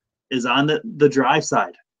out is on the drive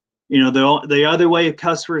side. The other way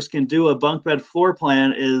customers can do a bunk bed floor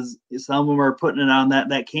plan is some of them are putting it on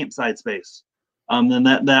that campsite space. Then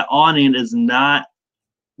that awning is not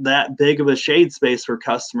that big of a shade space for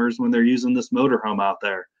customers when they're using this motorhome out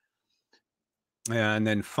there. And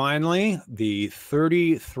then finally, the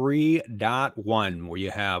 33.1, where you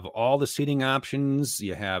have all the seating options,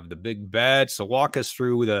 you have the big bed. So walk us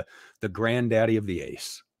through the granddaddy of the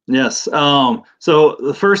Ace. Yes. So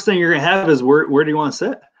the first thing you're gonna have is where do you want to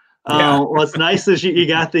sit? Yeah. What's nice is you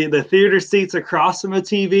got the theater seats across from a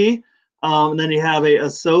TV. And then you have a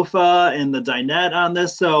sofa and the dinette on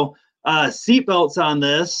this. So seat belts on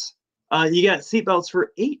this. You got seat belts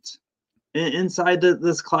for 8 inside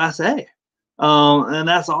this Class A. And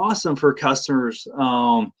that's awesome for customers.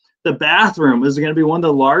 The bathroom is going to be one of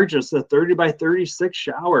the largest, a 30 by 36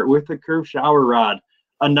 shower with a curved shower rod.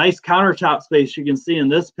 A nice countertop space you can see in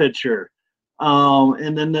this picture.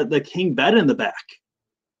 And then the king bed in the back.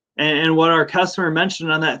 And what our customer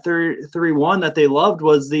mentioned on that 33.1 that they loved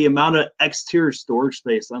was the amount of exterior storage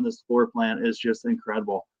space on this floor plan is just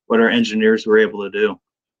incredible, what our engineers were able to do.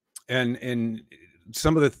 And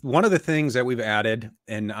one of the things that we've added,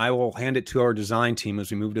 and I will hand it to our design team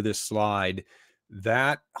as we move to this slide,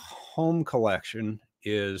 that home collection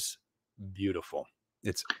is beautiful.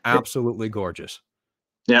 It's absolutely gorgeous.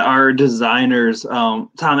 Yeah, our designers,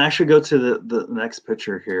 Tom, actually go to the next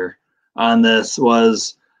picture here on this.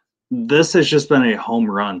 This has just been a home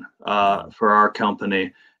run for our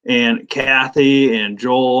company. And Kathy and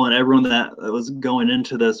Joel and everyone that was going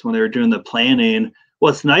into this when they were doing the planning,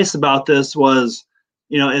 what's nice about this was,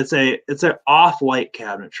 it's an off-white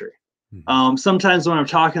cabinetry. Sometimes when I'm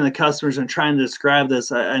talking to customers and trying to describe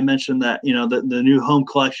this, I mentioned that, the new home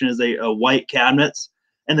collection is a white cabinets,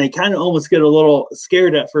 and they kind of almost get a little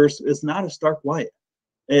scared at first. It's not a stark white.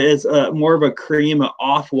 It's more of a cream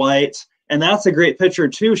off-white. And that's a great picture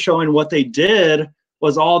too, showing what they did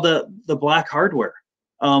was all the black hardware.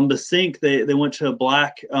 The sink, they went to a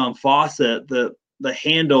black faucet. The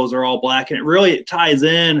handles are all black, and it really ties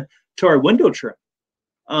in to our window trim.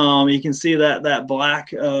 You can see that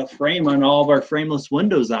black frame on all of our frameless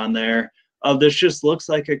windows on there. This just looks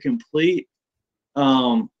like a complete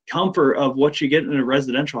comfort of what you get in a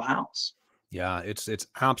residential house. Yeah, it's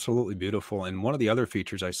absolutely beautiful. And one of the other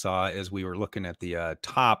features I saw as we were looking at the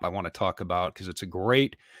top, I want to talk about, because it's a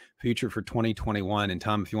great feature for 2021. And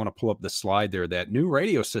Tom, if you want to pull up the slide there, that new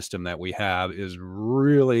radio system that we have is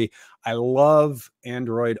really, I love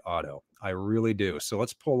Android Auto. I really do. So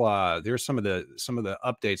let's pull, there's some of the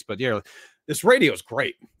updates, but yeah, this radio is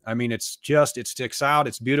great. I mean, it sticks out.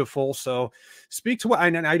 It's beautiful. So speak to what,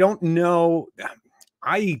 and I don't know,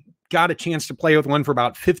 I got a chance to play with one for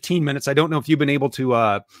about 15 minutes. I don't know if you've been able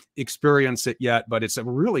to experience it yet, but it's a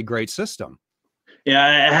really great system. Yeah,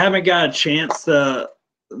 I haven't got a chance to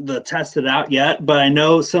test it out yet, but I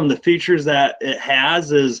know some of the features that it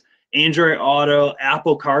has is Android Auto,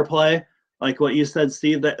 Apple CarPlay, like what you said,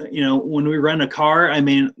 Steve, that, when we rent a car, I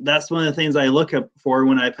mean, that's one of the things I look up for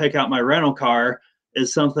when I pick out my rental car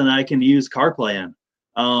is something I can use CarPlay in,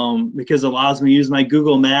 because it allows me to use my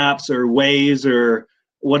Google Maps or Waze or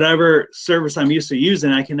whatever service I'm used to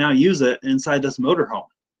using. I can now use it inside this motorhome.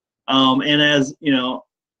 And as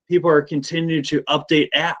people are continuing to update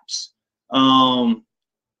apps,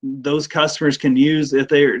 those customers can use, if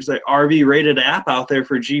there's an RV rated app out there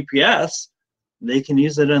for GPS, they can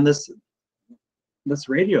use it on this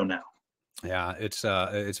radio now. Yeah,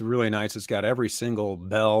 it's really nice. It's got every single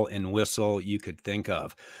bell and whistle you could think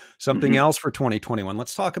of. Something else for 2021.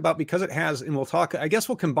 Let's talk about, because it has, and I guess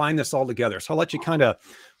we'll combine this all together. So I'll let you kind of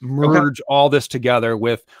merge all this together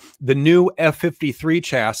with the new F53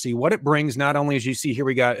 chassis, what it brings. Not only, as you see here,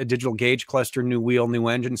 we got a digital gauge cluster, new wheel, new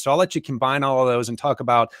engine. So I'll let you combine all of those and talk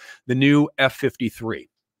about the new F53.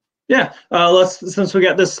 Yeah, since we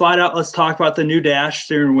got this slide out, let's talk about the new dash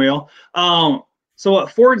steering wheel. So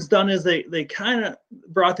what Ford's done is they kind of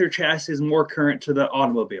brought their chassis more current to the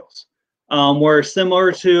automobiles. Where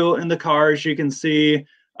similar to in the cars, you can see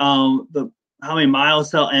how many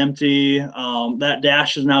miles tell empty. That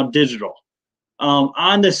dash is now digital.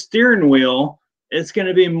 On the steering wheel, it's going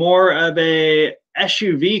to be more of a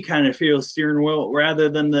SUV kind of feel steering wheel rather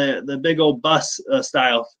than the big old bus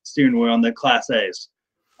style steering wheel on the Class A's.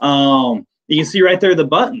 You can see right there the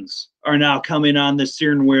buttons are now coming on the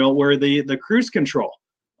steering wheel, where the cruise control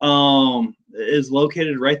is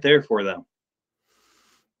located right there for them.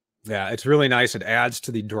 Yeah, it's really nice. It adds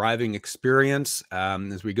to the driving experience.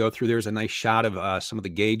 As we go through, there's a nice shot of some of the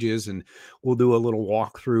gauges, and we'll do a little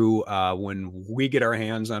walkthrough when we get our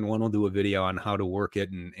hands on one. We'll do a video on how to work it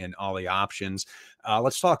and all the options.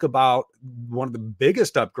 Let's talk about one of the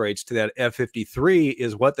biggest upgrades to that F53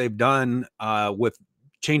 is what they've done with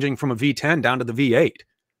changing from a V10 down to the V8.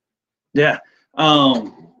 Yeah.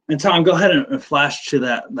 And Tom, go ahead and flash to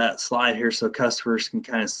that slide here so customers can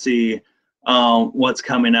kind of see what's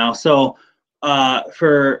coming now. So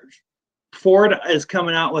for Ford is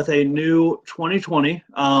coming out with a new 2020.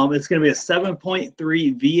 It's going to be a 7.3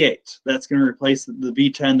 V8. That's going to replace the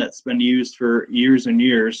V10 that's been used for years and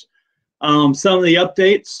years. Some of the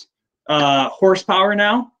updates, horsepower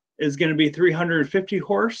now is going to be 350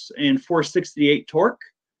 horse and 468 torque.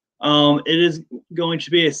 It is going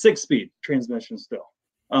to be a 6-speed transmission still.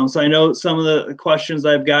 So I know some of the questions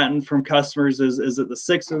I've gotten from customers is it the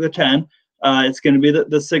 6 or the 10? It's going to be the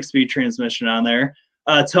 6-speed transmission on there.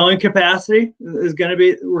 Towing capacity is going to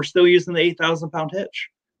be, we're still using the 8,000-pound hitch,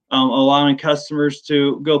 allowing customers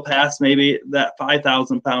to go past maybe that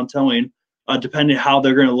 5,000-pound towing, depending how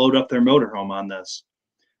they're going to load up their motorhome on this.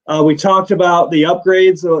 We talked about the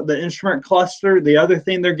upgrades, the instrument cluster. The other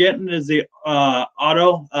thing they're getting is the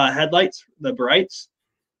auto headlights, the brights.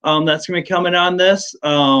 That's going to be coming on this.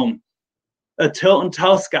 A tilt and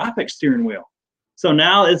telescopic steering wheel. So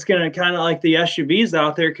now it's going to kind of like the SUVs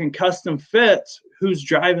out there can custom fit who's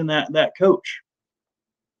driving that coach.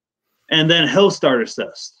 And then hill start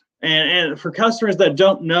assist. And for customers that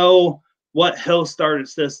don't know what hill start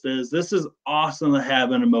assist is, this is awesome to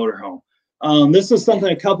have in a motorhome. This is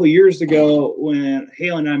something a couple of years ago when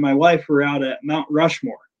Haley and I, my wife, were out at Mount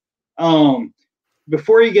Rushmore.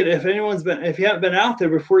 Before you get, if you haven't been out there,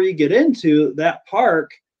 before you get into that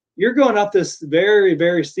park, you're going up this very,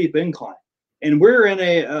 very steep incline. And we're in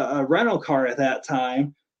a rental car at that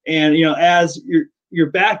time. And, you know, as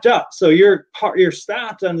you're backed up, so you're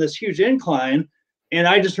stopped on this huge incline. And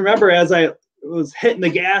I just remember as I was hitting the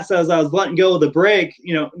gas, as I was letting go of the brake,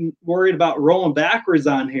 you know, worried about rolling backwards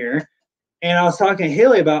on here. And I was talking to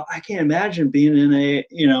Haley about, I can't imagine being in a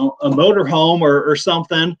motorhome or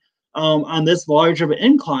something on this large of an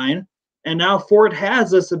incline. And now Ford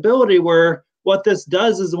has this ability where what this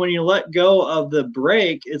does is when you let go of the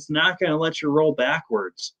brake, it's not going to let you roll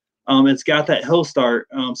backwards. It's got that hill start,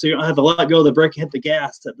 so you don't have to let go of the brake and hit the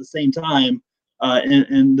gas at the same time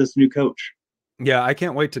in this new coach. Yeah, I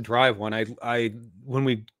can't wait to drive one. When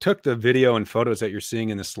we took the video and photos that you're seeing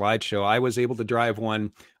in the slideshow, I was able to drive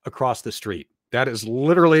one across the street. That is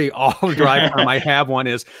literally all the drive time I have one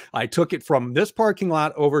is. I took it from this parking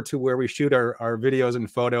lot over to where we shoot our videos and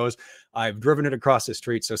photos. I've driven it across the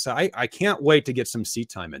street. So I can't wait to get some seat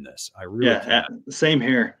time in this. I really can. Same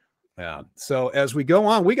here. Yeah. So as we go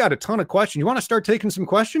on, we got a ton of questions. You want to start taking some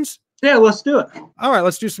questions? Yeah, let's do it. All right,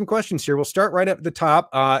 let's do some questions here. We'll start right at the top.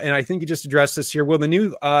 And I think you just addressed this here. Will the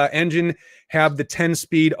new engine have the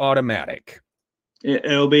 10-speed automatic?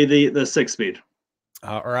 It'll be the 6-speed.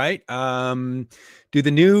 All right. Do the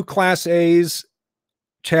new Class A's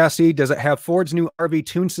chassis, does it have Ford's new RV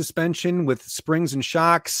Tune suspension with springs and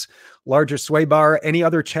shocks, larger sway bar, any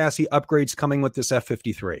other chassis upgrades coming with this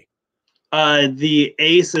F53? The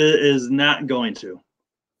A.C.E is not going to.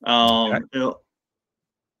 Okay.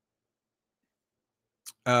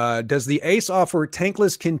 Does the A.C.E offer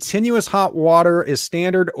tankless continuous hot water as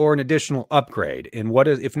standard or an additional upgrade? And what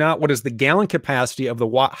is, if not, what is the gallon capacity of the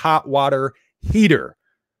hot water heater?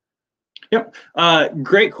 Yep.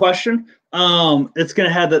 Great question. It's going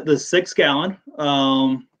to have the 6-gallon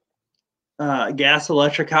gas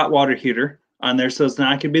electric hot water heater on there. So it's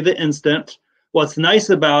not going to be the instant. What's nice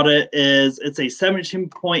about it is it's a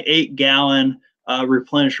 17.8 gallon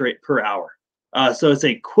replenish rate per hour. So it's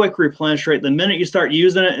a quick replenish rate. The minute you start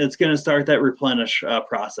using it, it's going to start that replenish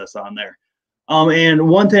process on there. And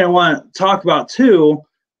one thing I want to talk about too,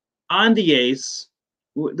 on the A.C.E,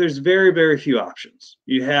 there's very, very few options.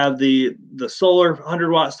 You have the solar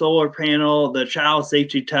 100-watt solar panel, the child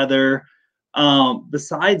safety tether.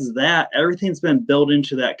 Besides that, everything's been built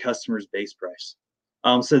into that customer's base price.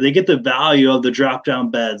 So they get the value of the drop-down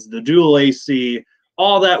beds, the dual AC,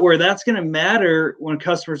 all that, where that's going to matter when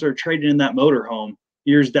customers are trading in that motorhome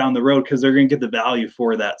years down the road, because they're going to get the value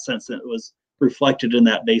for that since it was reflected in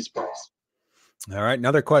that base price. All right,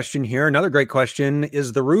 another question here. Another great question.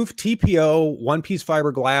 Is the roof TPO, one-piece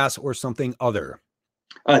fiberglass, or something other?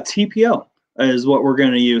 TPO is what we're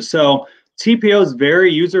going to use. So TPO is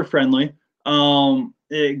very user-friendly.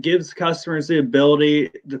 It gives customers the ability,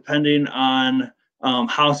 depending on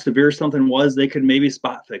how severe something was, they could maybe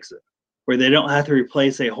spot fix it, where they don't have to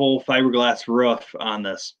replace a whole fiberglass roof on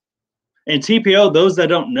this. And TPO, those that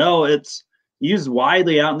don't know, it's used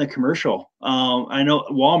widely out in the commercial. I know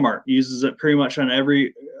Walmart uses it pretty much on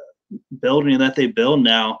every building that they build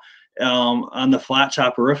now, on the flat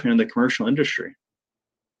top roofing in the commercial industry.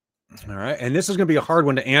 All right. And this is going to be a hard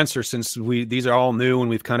one to answer since these are all new and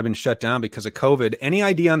we've kind of been shut down because of COVID. Any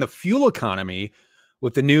idea on the fuel economy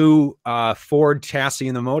with the new Ford chassis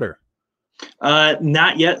and the motor?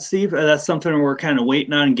 Not yet, Steve. That's something we're kind of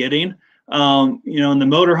waiting on getting. In the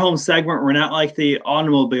motorhome segment, we're not like the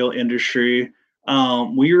automobile industry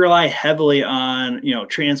We rely heavily on,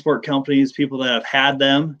 transport companies, people that have had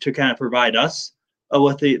them to kind of provide us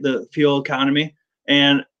with the fuel economy.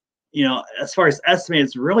 And, as far as estimate,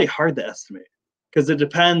 it's really hard to estimate because it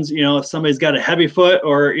depends, if somebody's got a heavy foot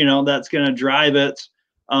or, that's going to drive it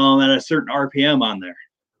at a certain RPM on there.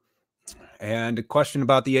 And a question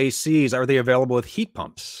about the A.C.Es. Are they available with heat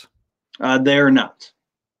pumps? They're not.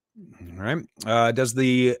 All right. Does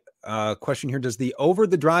the question here, does the over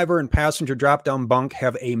the driver and passenger drop down bunk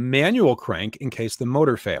have a manual crank in case the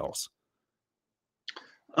motor fails?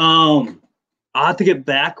 I'll have to get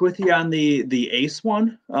back with you on the ACE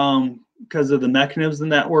one because of the mechanism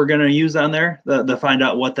that we're going to use on there to find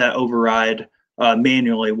out what that override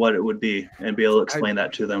manually, what it would be, and be able to explain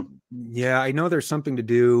that to them. Yeah, I know there's something to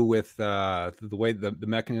do with the way the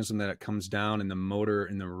mechanism that it comes down in the motor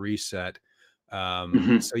in the reset.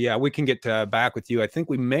 So yeah, we can get back with you. I think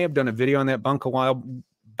we may have done a video on that bunk a while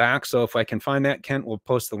back. So if I can find that, Kent, we'll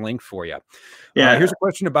post the link for you. Yeah. Here's a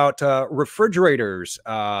question about refrigerators.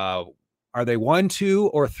 Are they 1, 2,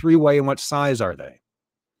 or 3-way, and what size are they?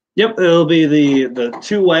 Yep, it'll be the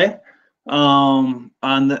 2-way on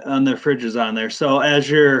the fridges on there. So as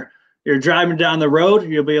you're driving down the road,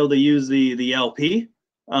 you'll be able to use the LP.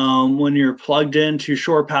 When you're plugged into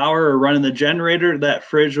shore power or running the generator, that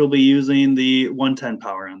fridge will be using the 110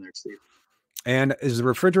 power on there, Steve. And is the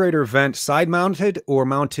refrigerator vent side mounted or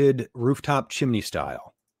mounted rooftop chimney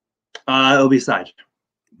style? It'll be side.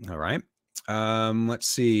 All right. Let's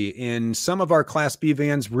see. In some of our Class B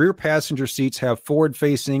vans, rear passenger seats have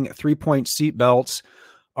forward-facing 3-point seat belts.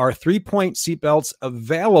 Are 3-point seat belts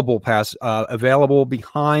available available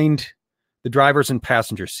behind the drivers and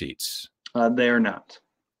passenger seats? They are not.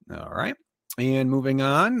 All right. And moving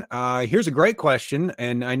on, here's a great question,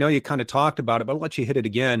 and I know you kind of talked about it, but I'll let you hit it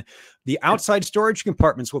again. The outside storage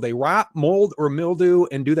compartments, will they rot, mold, or mildew,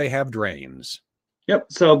 and do they have drains? Yep.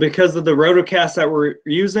 So because of the rotocast that we're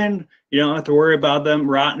using, you don't have to worry about them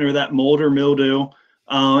rotting or that mold or mildew.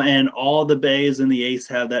 And all the bays in the ACE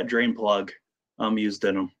have that drain plug used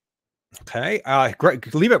in them. Okay.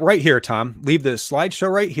 Great. Leave it right here, Tom. Leave the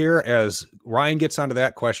slideshow right here as Ryan gets onto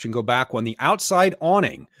that question. Go back one. The outside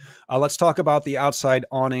awning. Let's talk about the outside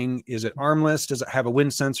awning. Is it armless? Does it have a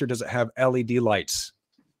wind sensor? Does it have LED lights?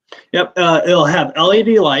 Yep. It'll have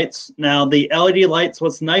LED lights. Now, the LED lights,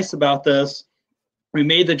 what's nice about this, we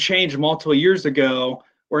made the change multiple years ago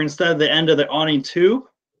where instead of the end of the awning tube,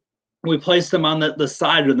 we placed them on the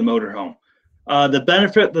side of the motorhome. The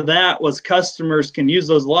benefit of that was customers can use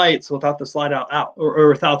those lights without the slide out or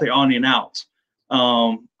without the awning out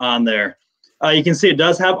on there. You can see it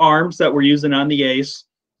does have arms that we're using on the ACE.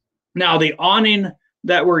 Now, the awning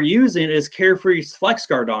that we're using is Carefree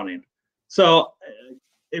FlexGuard awning. So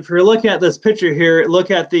if you're looking at this picture here,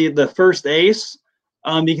 look at the first ACE.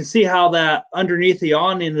 You can see how that underneath the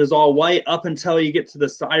awning is all white up until you get to the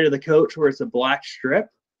side of the coach where it's a black strip.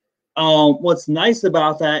 What's nice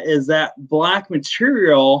about that is that black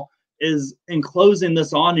material is enclosing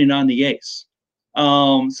this awning on the ACE.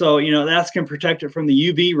 So, that's can protect it from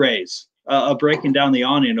the UV rays of breaking down the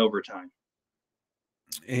awning over time.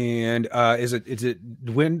 And is it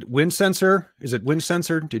wind sensor? Is it wind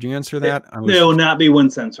sensor? Did you answer that? It will not be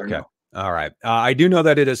wind sensor. Okay. No. All right. I do know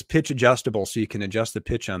that it is pitch adjustable, so you can adjust the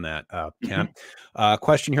pitch on that, Kent.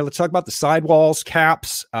 Question here. Let's talk about the sidewalls,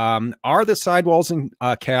 caps. Are the sidewalls and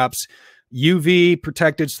caps UV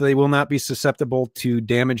protected so they will not be susceptible to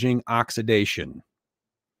damaging oxidation?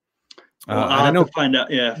 I don't know. Find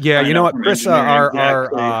out. Yeah. Yeah. You know what, Chris, our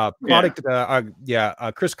product,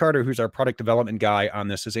 Chris Carter, who's our product development guy on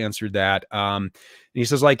this, has answered that. And he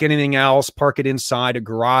says, like anything else, park it inside a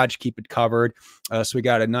garage, keep it covered. So we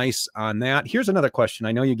got a nice on that. Here's another question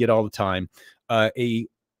I know you get all the time. A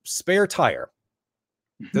spare tire.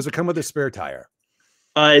 Does it come with a spare tire?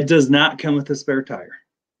 It does not come with a spare tire.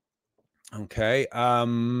 Okay.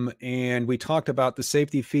 And we talked about the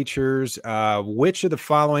safety features. Which of the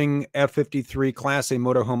following F53 Class A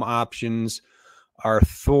motorhome options are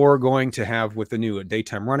Thor going to have with the new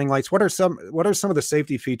daytime running lights? What are some of the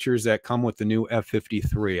safety features that come with the new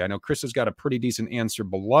F53? I know Chris has got a pretty decent answer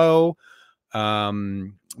below. So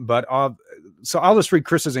I'll just read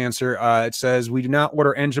Chris's answer. It says, we do not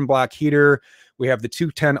order engine block heater. We have the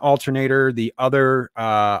 210 alternator. The other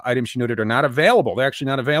items she noted are not available. They're actually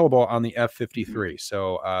not available on the F53.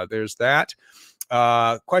 So there's that.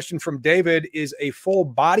 Question from David, is a full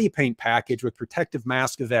body paint package with protective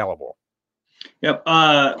mask available? Yep.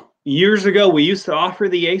 Years ago, we used to offer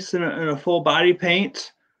the ACE in a full body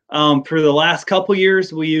paint. For the last couple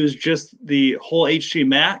years, we used just the whole HG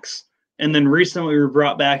Max. And then recently we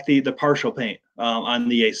brought back the partial paint on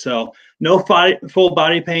the ACE. So no full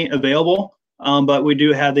body paint available but we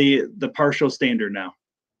do have the partial standard now.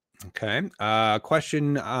 Okay.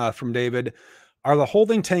 Question from David. Are the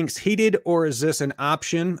holding tanks heated, or is this an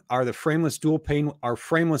option? Are frameless dual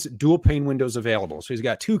pane windows available? So he's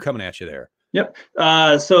got two coming at you there. Yep.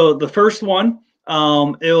 So the first one,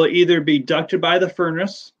 it'll either be ducted by the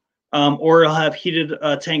furnace, or it'll have heated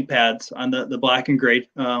tank pads on the black and gray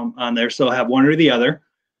on there. So I'll have one or the other.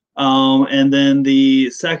 And then the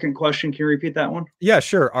second question, can you repeat that one? Yeah,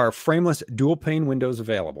 sure. Are frameless dual pane windows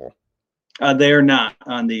available? They are not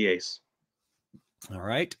on the ACE. All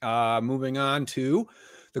right. Moving on to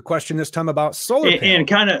the question this time about solar panels. And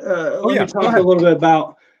kind of let me talk a little bit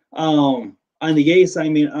about on the ACE. I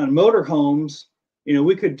mean, on motorhomes, you know,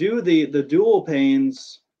 we could do the dual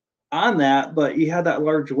panes on that, but you have that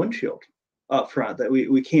large windshield up front that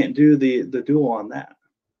we can't do the dual on that.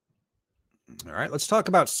 All right. Let's talk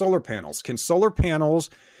about solar panels. Can solar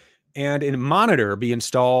panels and a monitor be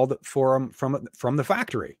installed from the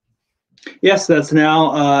factory? Yes, that's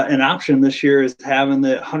now an option this year, is having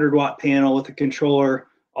the 100-watt panel with the controller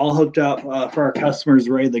all hooked up for our customers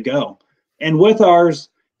ready to go. And with ours,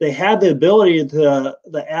 they had the ability to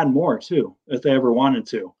add more too, if they ever wanted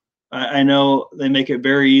to. I know they make it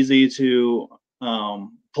very easy to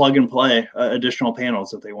plug and play additional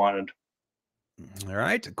panels if they wanted. All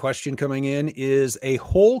right. A question coming in: is a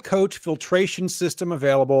whole coach filtration system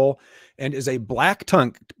available, and is a black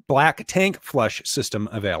tank flush system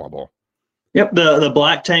available? Yep, the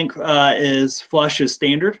black tank is flush as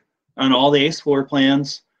standard on all the ACE floor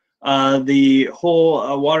plans. The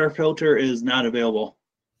whole water filter is not available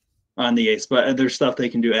on the ACE, but there's stuff they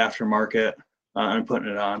can do aftermarket and putting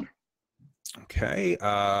it on. Okay.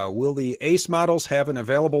 Will the ACE models have an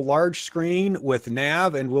available large screen with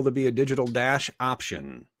nav, and will there be a digital dash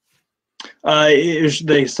option?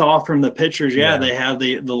 They saw from the pictures, yeah. They have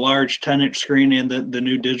the large 10-inch screen and the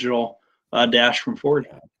new digital dash from Ford.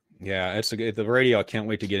 Yeah, it's the radio. I can't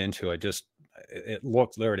wait to get into it. It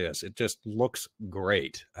looks, there it is. It just looks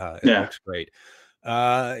great. Looks great.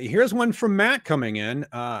 Here's one from Matt coming in.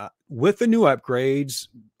 With the new upgrades,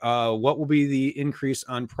 what will be the increase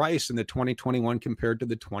on price in the 2021 compared to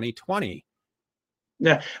the 2020?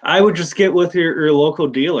 Yeah, I would just get with your local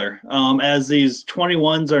dealer. As these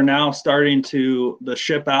 21s are now starting to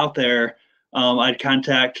ship out there, I'd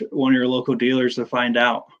contact one of your local dealers to find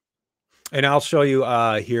out. And I'll show you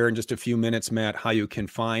here in just a few minutes, Matt, how you can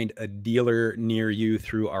find a dealer near you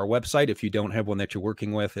through our website if you don't have one that you're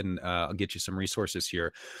working with, and I'll get you some resources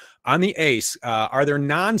here. On the ACE, are there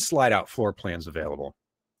non-slide out floor plans available?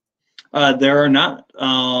 There are not.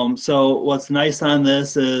 So what's nice on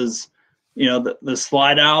this is, you know, the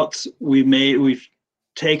slide outs we've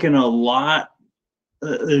taken a lot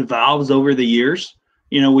of valves over the years.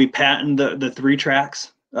 You know, we patented the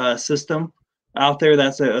 3-tracks system out there.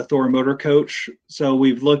 That's a Thor Motor Coach. So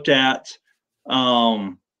we've looked at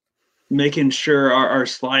making sure our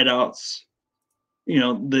slide outs, you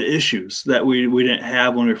know, the issues that we didn't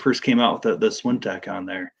have when we first came out with the SwinTech on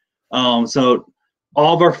there. So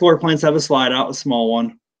all of our floor plans have a slide out, a small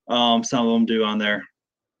one. Some of them do on there.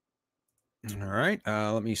 All right.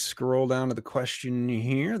 Let me scroll down to the question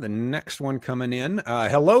here. The next one coming in.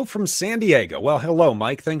 Hello from San Diego. Well, hello,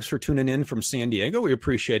 Mike. Thanks for tuning in from San Diego. We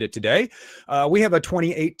appreciate it today. We have a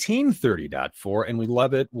 2018 30.4 and we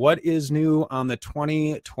love it. What is new on the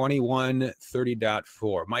 2021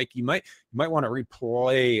 30.4? Mike, you might want to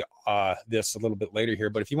replay this a little bit later here,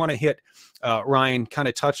 but if you want to hit Ryan, kind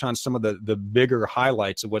of touch on some of the bigger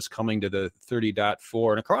highlights of what's coming to the 30.4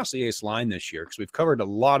 and across the ACE line this year, because we've covered a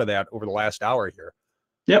lot of that over the last hour here.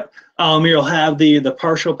 Yep. You'll have the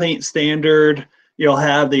partial paint standard. You'll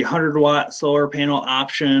have the 100-watt solar panel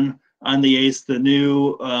option on the ACE, the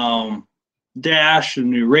new dash, the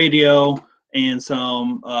new radio, and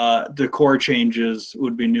some decor changes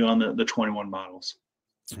would be new on the 21 models.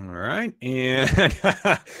 All right. And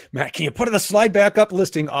Matt, can you put the slide back up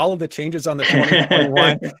listing all of the changes on the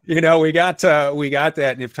 2021? You know, we got that.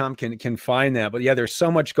 And if Tom can find that, but yeah, there's so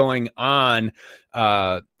much going on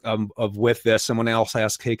with this. Someone else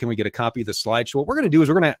asked, hey, can we get a copy of the slideshow? What we're going to do is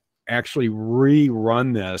we're going to actually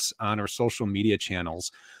rerun this on our social media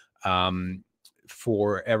channels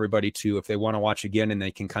for everybody to, if they want to watch again, and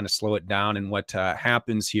they can kind of slow it down. And what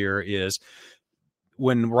happens here is,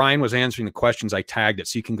 when Ryan was answering the questions, I tagged it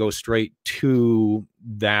so you can go straight to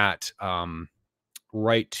that,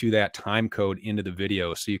 right to that time code into the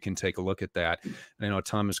video, so you can take a look at that. And I know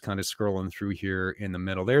Tom is kind of scrolling through here in the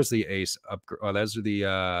middle. There's the ACE upgrade. Oh, those are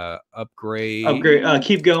the upgrade.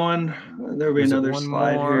 Keep going. There'll be another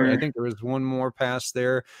slide here. I think there was one more past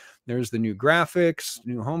there. There's the new graphics,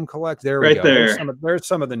 new home collect. There we right go. There. There's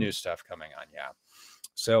some of the new stuff coming on. Yeah.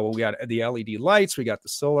 So we got the LED lights, we got the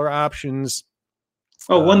solar options.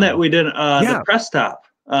 Oh, one that we did, the press top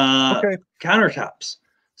countertops.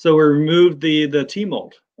 So we removed the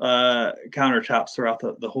T-mold countertops throughout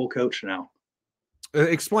the whole coach now.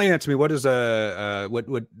 Explain that to me. What is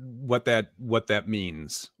what that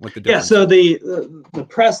means? What the difference? Yeah, so the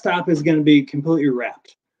press top is going to be completely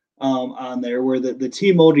wrapped on there, where the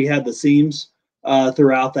T-mold, you had the seams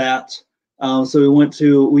throughout that.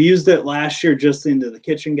 So we used it last year just into the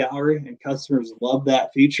kitchen gallery, and customers loved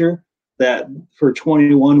that feature. That for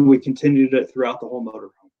 21, we continued it throughout the whole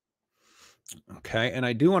motorhome. Okay, and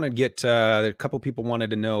I do want to get a couple people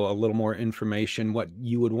wanted to know a little more information. What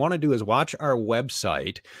you would want to do is watch our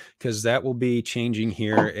website, because that will be changing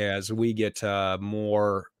here as we get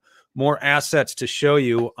more assets to show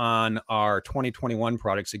you on our 2021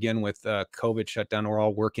 products. Again, with COVID shutdown, we're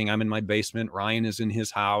all working. I'm in my basement. Ryan is in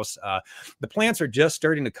his house. The plants are just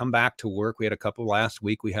starting to come back to work. We had a couple last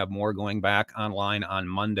week. We have more going back online on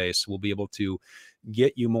Monday, so we'll be able to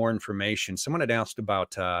get you more information. Someone had asked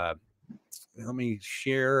about let me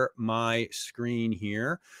share my screen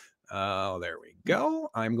here. Oh, there we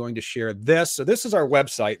go. I'm going to share this. So this is our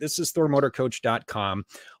website. This is thormotorcoach.com.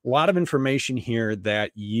 A lot of information here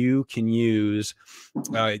that you can use.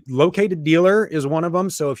 Located dealer is one of them.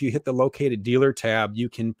 So if you hit the located dealer tab, you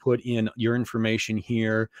can put in your information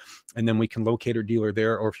here, and then we can locate our dealer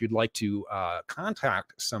there. Or if you'd like to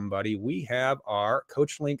contact somebody, we have our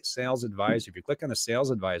CoachLink Sales Advisor. If you click on the Sales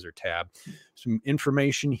Advisor tab, some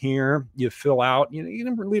information here you fill out. You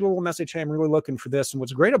can leave a little message. Hey, I'm really looking for this. And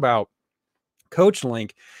what's great about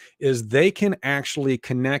CoachLink is they can actually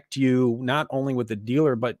connect you not only with the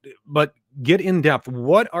dealer, but get in depth.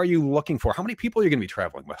 What are you looking for? How many people are you going to be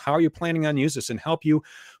traveling with? How are you planning on using this, and help you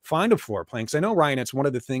find a floor plan? Because I know, Ryan, it's one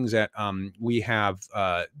of the things that we have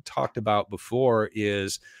talked about before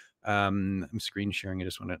is I'm screen sharing. I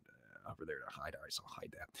just want to over there to hide. All right, so I'll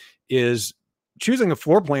hide that. Is choosing a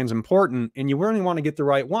floor plan is important, and you really want to get the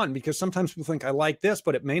right one, because sometimes people think I like this,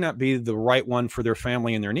 but it may not be the right one for their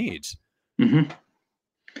family and their needs. Mm-hmm.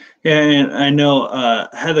 Yeah, and I know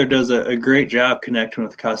Heather does a great job connecting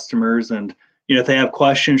with customers, and if they have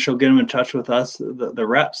questions, she'll get them in touch with us, the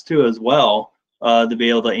reps too, as well, to be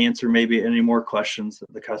able to answer maybe any more questions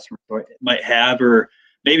that the customer might have, or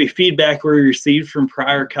maybe feedback we received from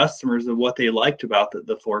prior customers of what they liked about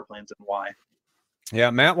the floor plans and why. Yeah,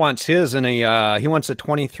 Matt wants his in he wants a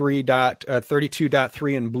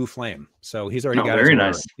 23.32.3 in blue flame. So he's already got his order.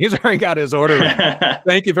 Nice. He's already got his order in.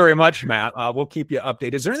 Thank you very much, Matt. We'll keep you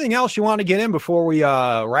updated. Is there anything else you want to get in before we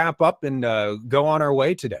wrap up and go on our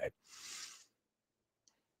way today?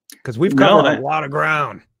 Because we've covered a lot of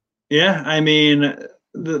ground. Yeah, I mean,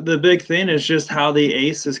 the big thing is just how the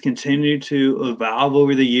ACE has continued to evolve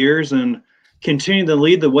over the years and continue to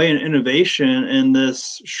lead the way in innovation in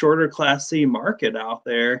this shorter Class C market out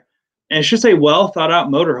there. And it's just a well thought out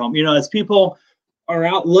motorhome. As people are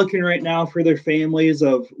out looking right now for their families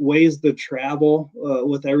of ways to travel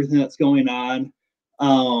with everything that's going on,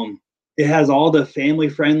 it has all the family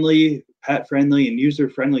friendly, pet friendly, and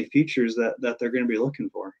user friendly features that they're going to be looking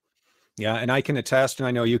for. Yeah, and I can attest, and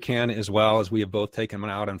I know you can as well, as we have both taken them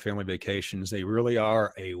out on family vacations. They really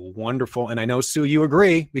are a wonderful, and I know, Sue, you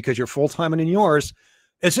agree because you're full-time and in yours.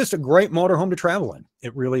 It's just a great motorhome to travel in.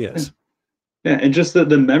 It really is. Yeah, and just the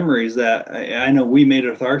memories that I know we made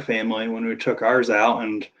with our family when we took ours out,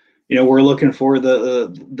 and we're looking forward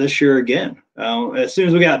to this year again. As soon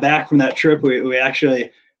as we got back from that trip, we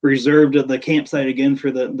actually reserved the campsite again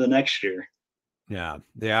for the next year. Yeah.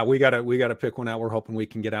 We gotta pick one out. We're hoping we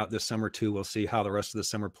can get out this summer too. We'll see how the rest of the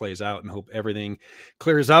summer plays out, and hope everything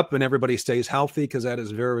clears up and everybody stays healthy, because that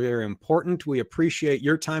is very, very important. We appreciate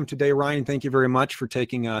your time today, Ryan. Thank you very much for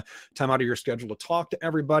taking time out of your schedule to talk to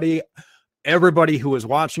everybody. Everybody who is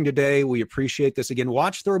watching today, we appreciate this. Again,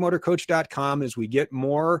 watch thormotorcoach.com as we get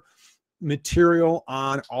more material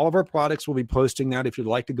on all of our products. We'll be posting that. If you'd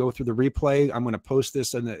like to go through the replay, I'm going to post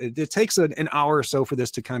this, and it takes an hour or so for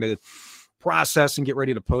this to kind of process and get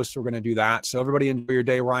ready to post. We're going to do that. So everybody enjoy your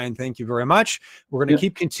day. Ryan, thank you very much. We're going to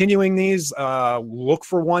keep continuing these. Look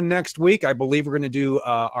for one next week. I believe we're going to do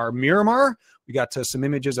our Miramar. We got some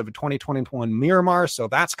images of a 2021 Miramar. So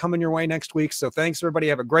that's coming your way next week. So thanks, everybody.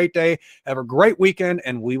 Have a great day. Have a great weekend,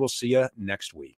 and we will see you next week.